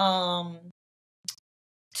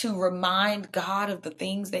to remind God of the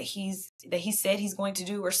things that he said he's going to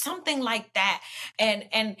do or something like that.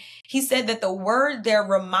 And he said that the word there,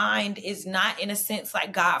 remind, is not in a sense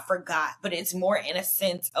like God forgot, but it's more in a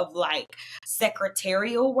sense of like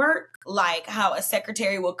secretarial work, like how a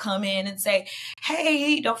secretary will come in and say,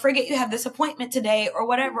 hey, don't forget you have this appointment today or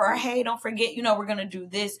whatever, or hey, don't forget, we're going to do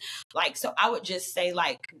this. Like, so I would just say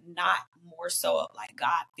like, not more so of like,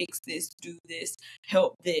 God, fix this, do this,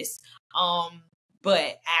 help this.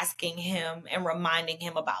 But asking him and reminding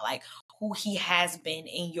him about like who he has been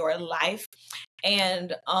in your life.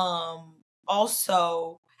 And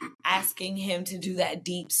also asking him to do that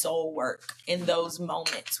deep soul work in those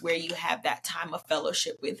moments where you have that time of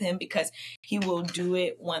fellowship with him, because he will do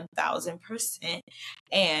it 1000%.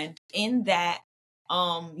 And in that,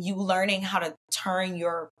 you learning how to turn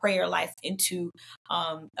your prayer life into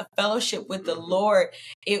a fellowship with the Lord,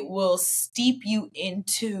 it will steep you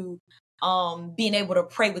into being able to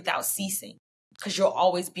pray without ceasing, because you'll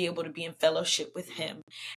always be able to be in fellowship with him.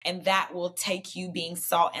 And that will take you being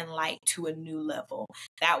salt and light to a new level.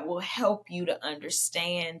 That will help you to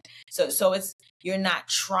understand. So it's, you're not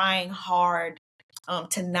trying hard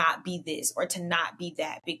to not be this or to not be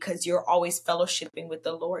that, because you're always fellowshipping with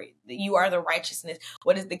the Lord. You are the righteousness.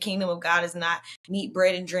 What is the kingdom of God? Is not meat,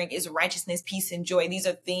 bread, and drink. Is righteousness, peace, and joy. These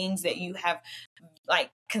are things that you have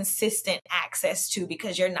like consistent access to,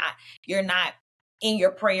 because you're not in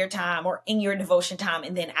your prayer time or in your devotion time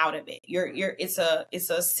and then out of it. It's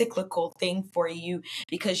a cyclical thing for you,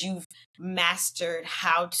 because you've mastered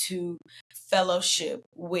how to fellowship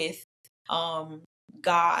with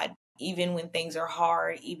God, even when things are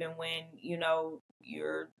hard, even when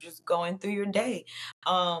you're just going through your day.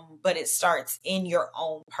 But it starts in your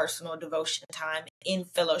own personal devotion time, in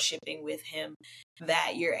fellowshipping with him,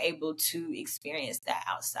 that you're able to experience that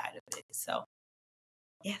outside of it. So,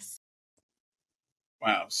 yes.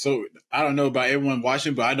 Wow. So I don't know about everyone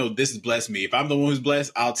watching, but I know this has blessed me. If I'm the one who's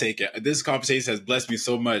blessed, I'll take it. This conversation has blessed me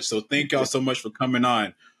so much. So thank y'all so much for coming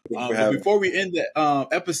on. But before we end the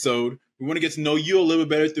episode, we want to get to know you a little bit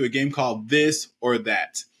better through a game called This or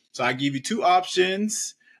That. So I give you two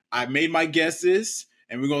options. I made my guesses,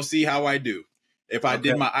 and we're going to see how I do. If I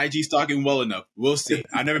did my IG stalking well enough, we'll see.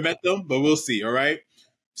 I never met them, but we'll see. All right.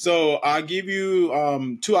 So I'll give you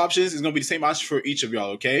two options. It's going to be the same option for each of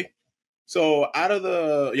y'all. Okay. So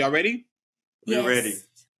y'all ready? We're ready.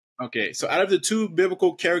 Okay. So out of the two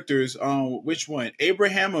biblical characters, which one?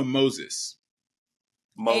 Abraham or Moses?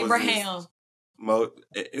 Abraham. Who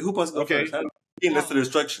supposed to go first? He listed the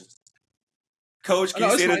instructions. Coach, can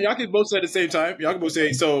you say that? Y'all can both say at the same time. Y'all can both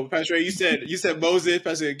say. So, Pastor Ray, you said Moses.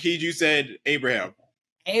 Pastor Keege, you said Abraham.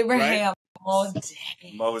 Abraham. Right?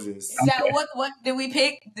 Moses. Is that what did we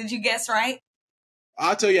pick? Did you guess right?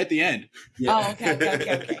 I'll tell you at the end. Yeah.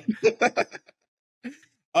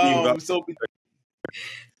 Oh, okay.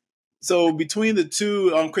 So between the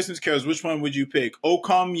two Christmas carols, which one would you pick? "O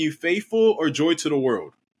Come Ye Faithful" or "Joy to the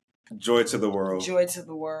World"? Joy to the world. Joy to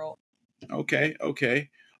the world. Okay.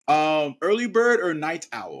 Early bird or night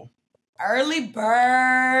owl? Early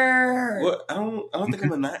bird. What? I don't think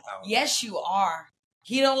I'm a night owl. Yes, you are.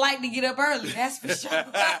 He don't like to get up early. That's for sure.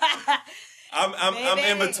 I'm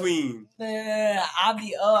in between. I'll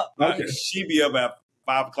be up. Okay. She be up at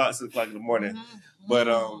 5 o'clock, 6 o'clock in the morning. Mm-hmm. But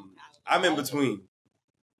I'm in between.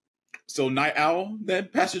 So night owl then,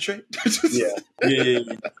 Pastor Trai? Yeah.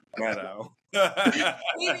 Night owl. We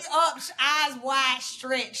be up, eyes wide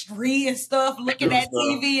stretched, reading stuff, looking at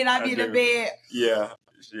TV, and I be in bed. Yeah.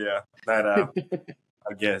 Night owl.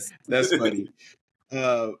 I guess. That's funny.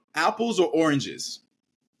 Apples or oranges?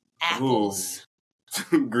 Apples.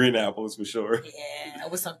 Green apples for sure. Yeah,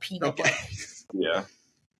 with some peanut butter. Yeah.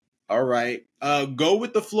 All right. Go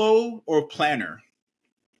with the flow or planner?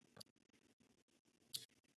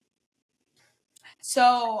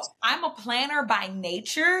 So I'm a planner by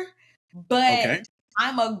nature, but Okay.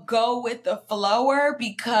 I'm a go with the flower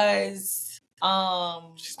because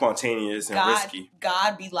She's spontaneous and risky.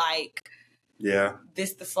 God be like, Yeah.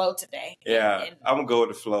 this the flow today. Yeah. And I'm gonna go with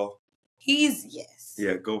the flow. he's yes.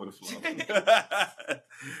 Yeah, go with the flow.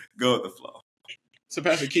 Go with the flow. So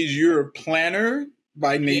Pastor Keege, you're a planner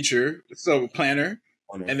by nature. So planner.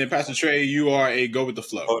 And then Pastor Trai, you are a go with the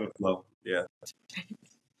flow. Go with the flow. Yeah.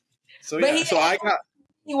 So But yeah. So I got.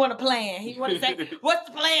 He want to plan. He want to say, "What's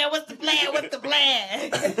the plan? What's the plan? What's the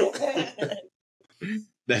plan?"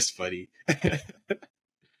 That's funny.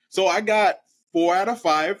 So I got 4 out of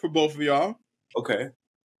 5 for both of y'all. Okay.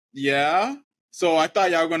 Yeah. So I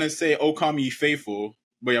thought y'all were gonna say, "Oh, come ye faithful,"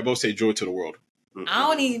 but y'all both say "Joy to the world." I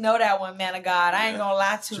don't even know that one, man of God. I ain't gonna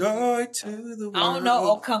lie to you. Joy to the world. I don't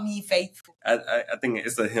know. Oh, come ye faithful. I think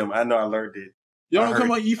it's a hymn. I know I learned it. Y'all don't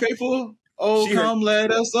come on, ye faithful. Oh, come,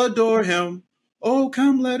 let us adore him. Oh,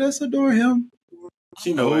 come, let us adore him.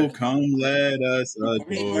 She know oh, it. come, let us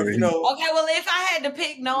adore him. Okay, well, if I had to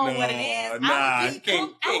pick knowing what it is, I would pick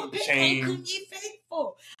Oh, come ye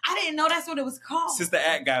faithful. I didn't know that's what it was called. Sister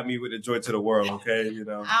Act got me with the Joy to the World, okay? You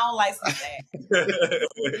know. I don't like Sister Act.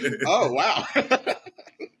 Oh, wow.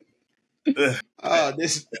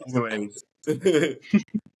 This.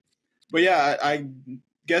 But yeah, I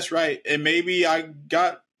guess right. And maybe I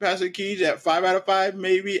got Pastor Keege at 5 out of 5,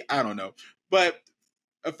 maybe. I don't know. But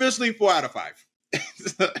officially 4 out of 5.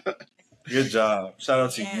 Good job. Shout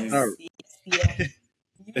out to you.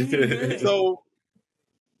 Yes. So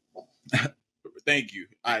thank you.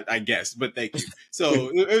 I guess, but thank you. So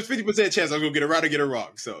it was 50% chance I'm gonna get it right or get it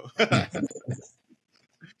wrong. So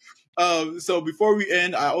so before we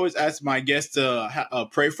end, I always ask my guests to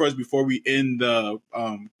pray for us before we end the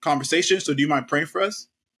conversation. So do you mind praying for us?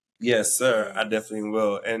 Yes, sir. I definitely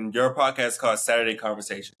will. And your podcast is called Saturday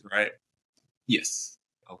Conversations, right? Yes.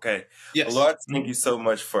 Okay. Yes. Well, Lord, thank you so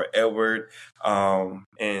much for Edward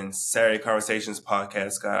and Saturday Conversations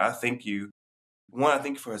podcast, God. I thank you. One, I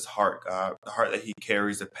thank you for his heart, God, the heart that he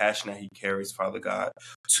carries, the passion that he carries, Father God,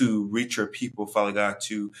 to reach your people, Father God,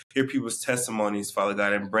 to hear people's testimonies, Father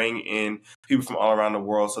God, and bring in people from all around the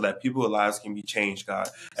world so that people's lives can be changed, God.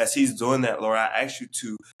 As he's doing that, Lord, I ask you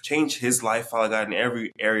to change his life, Father God, in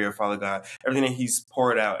every area, Father God, everything that he's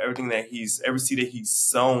poured out, every seed that he's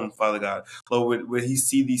sown, Father God, Lord, would he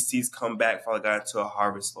see these seeds come back, Father God, into a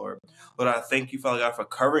harvest, Lord. Lord, I thank you, Father God, for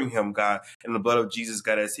covering him, God, in the blood of Jesus,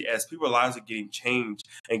 God, as people's lives are getting changed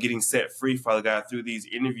and getting set free, Father God, through these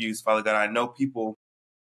interviews, Father God. I know people's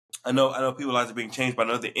lives are being changed, but I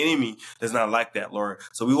know the enemy does not like that, Lord.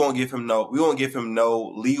 So we won't give him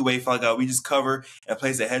no leeway, Father God. We just cover and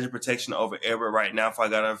place a hedge of protection over Edward right now, Father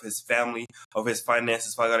God, of his family, of his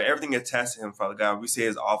finances, Father God, everything attached to him, Father God. We say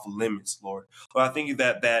is off limits, Lord. But I think you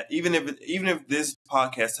that even if this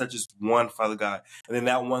podcast touches one, Father God, and then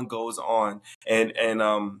that one goes on and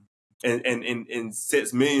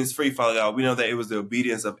sets millions free, Father God. We know that it was the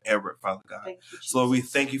obedience of Everett, Father God. So Lord, we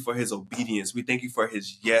thank you for his obedience. We thank you for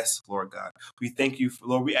his yes, Lord God. We thank you,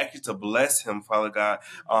 Lord. We ask you to bless him, Father God.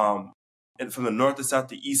 And from the north, the south,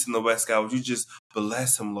 the east, and the west, God, would you just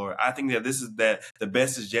bless him, Lord? I think that the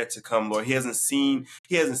best is yet to come, Lord. He hasn't seen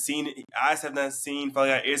it. Eyes have not seen,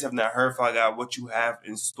 Father God. Ears have not heard, Father God, what you have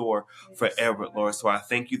in store for Everett, Lord. So I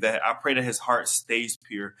thank you that I pray that his heart stays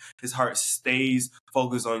pure. His heart stays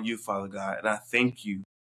focused on you, Father God. And I thank you.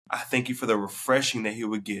 I thank you for the refreshing that he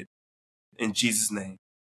would get. In Jesus' name.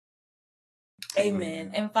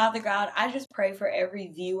 Amen. And Father God, I just pray for every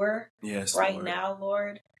viewer right Lord. now,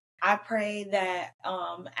 Lord. I pray that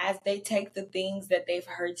as they take the things that they've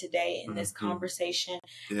heard today in this conversation,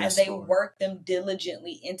 as they work them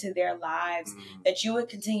diligently into their lives, that you would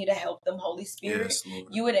continue to help them, Holy Spirit.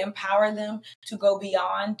 You would empower them to go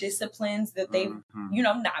beyond disciplines that they've,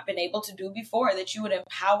 not been able to do before, that you would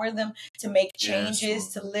empower them to make changes,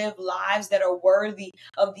 to live lives that are worthy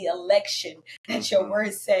of the election that your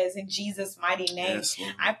word says in Jesus' mighty name.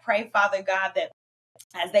 I pray, Father God, that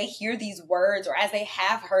as they hear these words or as they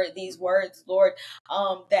have heard these words, Lord,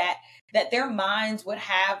 that their minds would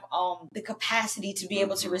have the capacity to be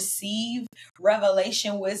able to receive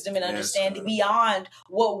revelation, wisdom, and understanding beyond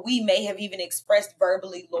what we may have even expressed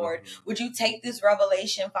verbally, Lord. Would you take this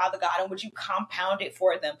revelation, Father God, and would you compound it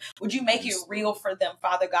for them? Would you make it real for them,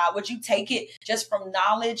 Father God? Would you take it just from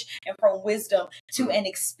knowledge and from wisdom to an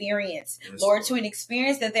experience, Lord, to an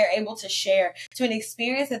experience that they're able to share, to an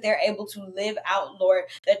experience that they're able to live out, Lord, Lord,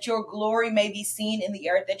 that your glory may be seen in the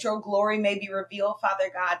earth, that your glory may be revealed, Father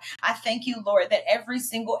God. I thank you, Lord, that every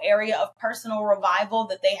single area of personal revival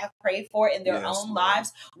that they have prayed for in their own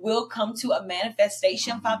lives will come to a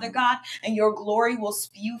manifestation, Father God, and your glory will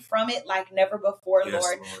spew from it like never before,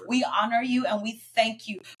 Lord. We honor you and we thank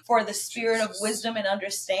you for the spirit of wisdom and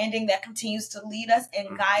understanding that continues to lead us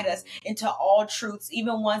and guide us into all truths,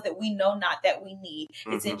 even ones that we know not that we need.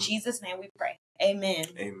 It's in Jesus' name we pray. Amen.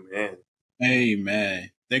 Amen. Amen.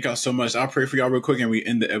 Thank y'all so much. I'll pray for y'all real quick and we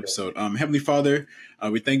end the episode. Heavenly Father,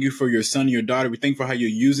 we thank you for your son and your daughter. We thank you for how you're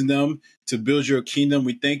using them to build your kingdom.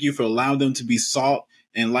 We thank you for allowing them to be salt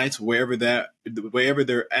and light wherever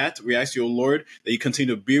they're at. We ask you, O Lord, that you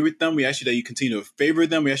continue to be with them. We ask you that you continue to favor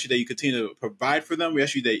them. We ask you that you continue to provide for them. We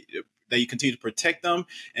ask you that you continue to protect them.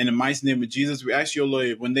 In the mighty name of Jesus, we ask you, O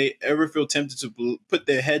Lord, when they ever feel tempted to put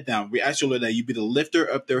their head down, we ask you, Lord, that you be the lifter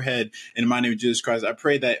of their head. In the mighty name of Jesus Christ, I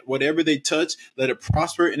pray that whatever they touch, let it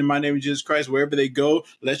prosper. In the mighty name of Jesus Christ, wherever they go,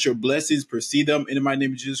 let your blessings precede them. In the mighty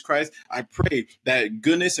name of Jesus Christ, I pray that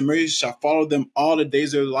goodness and mercy shall follow them all the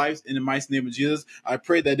days of their lives. In the mighty name of Jesus, I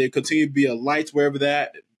pray that they continue to be a light wherever they're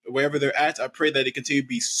at. I pray that they continue to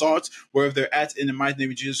be salt wherever they're at. In the mighty name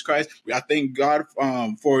of Jesus Christ, I thank God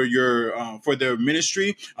for their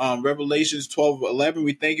ministry. Revelations 12:11.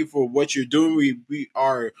 We thank you for what you're doing. We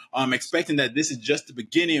are expecting that this is just the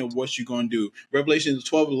beginning of what you're going to do. Revelations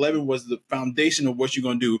 12:11 was the foundation of what you're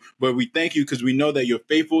going to do. But we thank you because we know that you're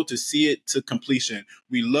faithful to see it to completion.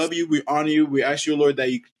 We love you. We honor you. We ask you, Lord,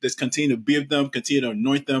 that you just continue to be with them, continue to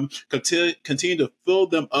anoint them, continue to fill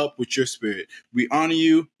them up with your spirit. We honor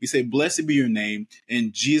you. We say, blessed be your name.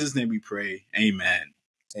 In Jesus' name we pray. Amen.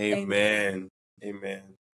 Amen. Amen.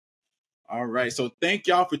 All right. So thank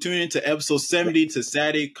y'all for tuning in to episode 70 to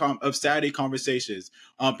Saturday Conversations.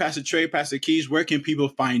 Pastor Trai, Pastor Keege, where can people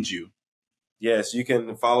find you? Yes, you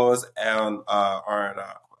can follow us on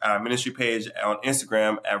our ministry page on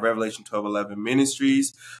Instagram at Revelation 1211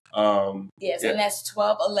 Ministries. Yes, and that's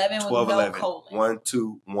 1211 with no colon.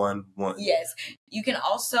 1211. Yes. You can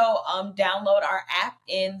also download our app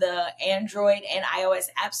in the Android and iOS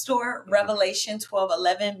App Store, Revelation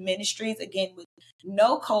 1211 Ministries, again with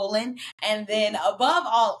no colon. And then above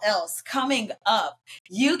all else, coming up,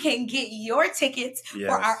 you can get your tickets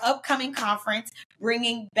for our upcoming conference,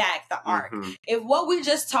 Bringing Back the Ark. If what we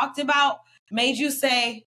just talked about made you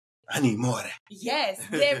say, I need more. Yes,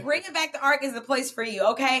 then Bringing Back the Ark is the place for you,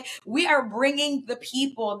 okay? We are bringing the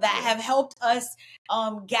people that have helped us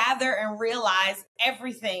gather and realize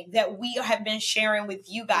everything that we have been sharing with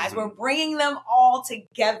you guys. We're bringing them all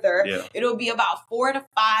together. It'll be about 4 to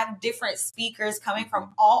 5 different speakers coming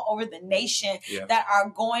from all over the nation that are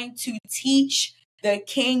going to teach the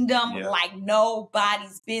kingdom like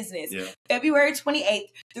nobody's business. February 28th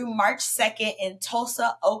through March 2nd in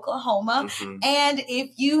Tulsa, Oklahoma. And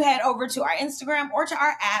if you head over to our Instagram or to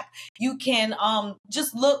our app, you can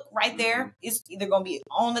just look right there. It's either going to be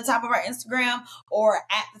on the top of our Instagram or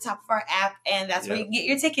at the top of our app. And that's where you can get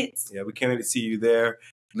your tickets. Yeah, we can't wait to see you there.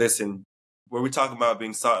 Listen, where we're talking about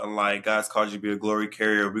being salt and light, God's called you to be a glory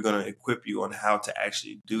carrier. We're going to equip you on how to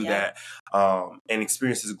actually do that and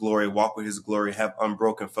experience his glory, walk with his glory, have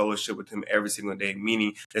unbroken fellowship with him every single day,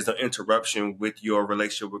 meaning there's no interruption with your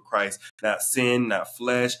relationship with Christ. Not sin, not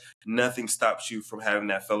flesh. Nothing stops you from having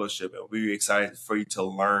that fellowship. And we're excited for you to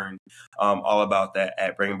learn all about that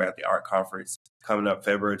at Bringing Back the Ark Conference coming up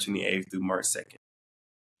February 28th through March 2nd.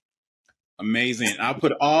 Amazing. I'll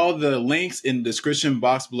put all the links in the description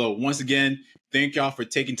box below. Once again, thank y'all for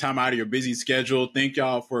taking time out of your busy schedule. Thank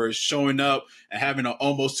y'all for showing up and having an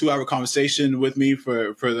almost 2-hour conversation with me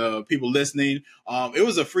for the people listening. It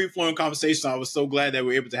was a free-flowing conversation. I was so glad that we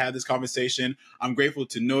were able to have this conversation. I'm grateful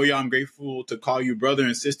to know y'all. I'm grateful to call you brother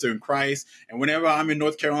and sister in Christ. And whenever I'm in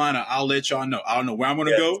North Carolina, I'll let y'all know. I don't know where I'm going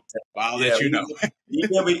to go, but I'll let you know.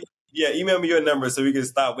 Email me your number so we can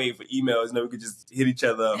stop waiting for emails. We could just hit each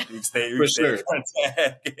other up. We can stay in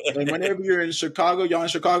contact. And whenever you're in Chicago, y'all in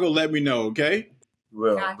Chicago, let me know, okay? We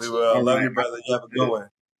will. Gotcha. We will. I love you, brother. You have a good one.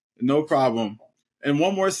 No problem. And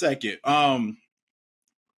one more second.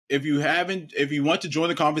 If you want to join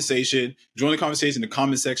the conversation in the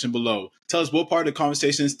comment section below. Tell us what part of the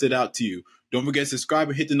conversation stood out to you. Don't forget to subscribe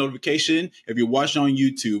and hit the notification if you're watching on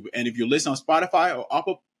YouTube. And if you're listening on Spotify or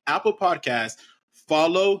Apple Podcasts,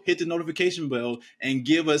 follow, hit the notification bell, and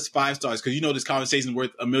give us 5 stars. Because this conversation is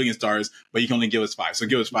worth 1,000,000 stars, but you can only give us 5. So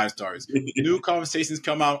give us 5 stars. New conversations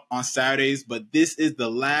come out on Saturdays, but this is the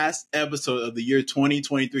last episode of the year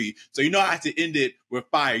 2023. So I have to end it with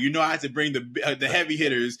fire. You know, I had to bring the heavy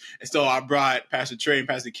hitters, and so I brought Pastor Trai and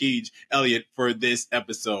Pastor Keege, Elliott, for this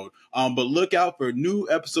episode. But look out for new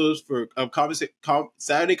episodes of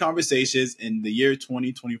Saturday Conversations in the year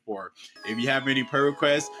 2024. If you have any prayer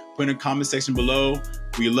requests, put in the comment section below.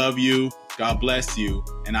 We love you. God bless you,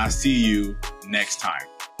 and I'll see you next time.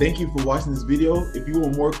 Thank you for watching this video. If you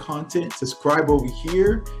want more content, subscribe over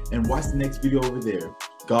here and watch the next video over there.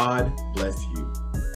 God bless you.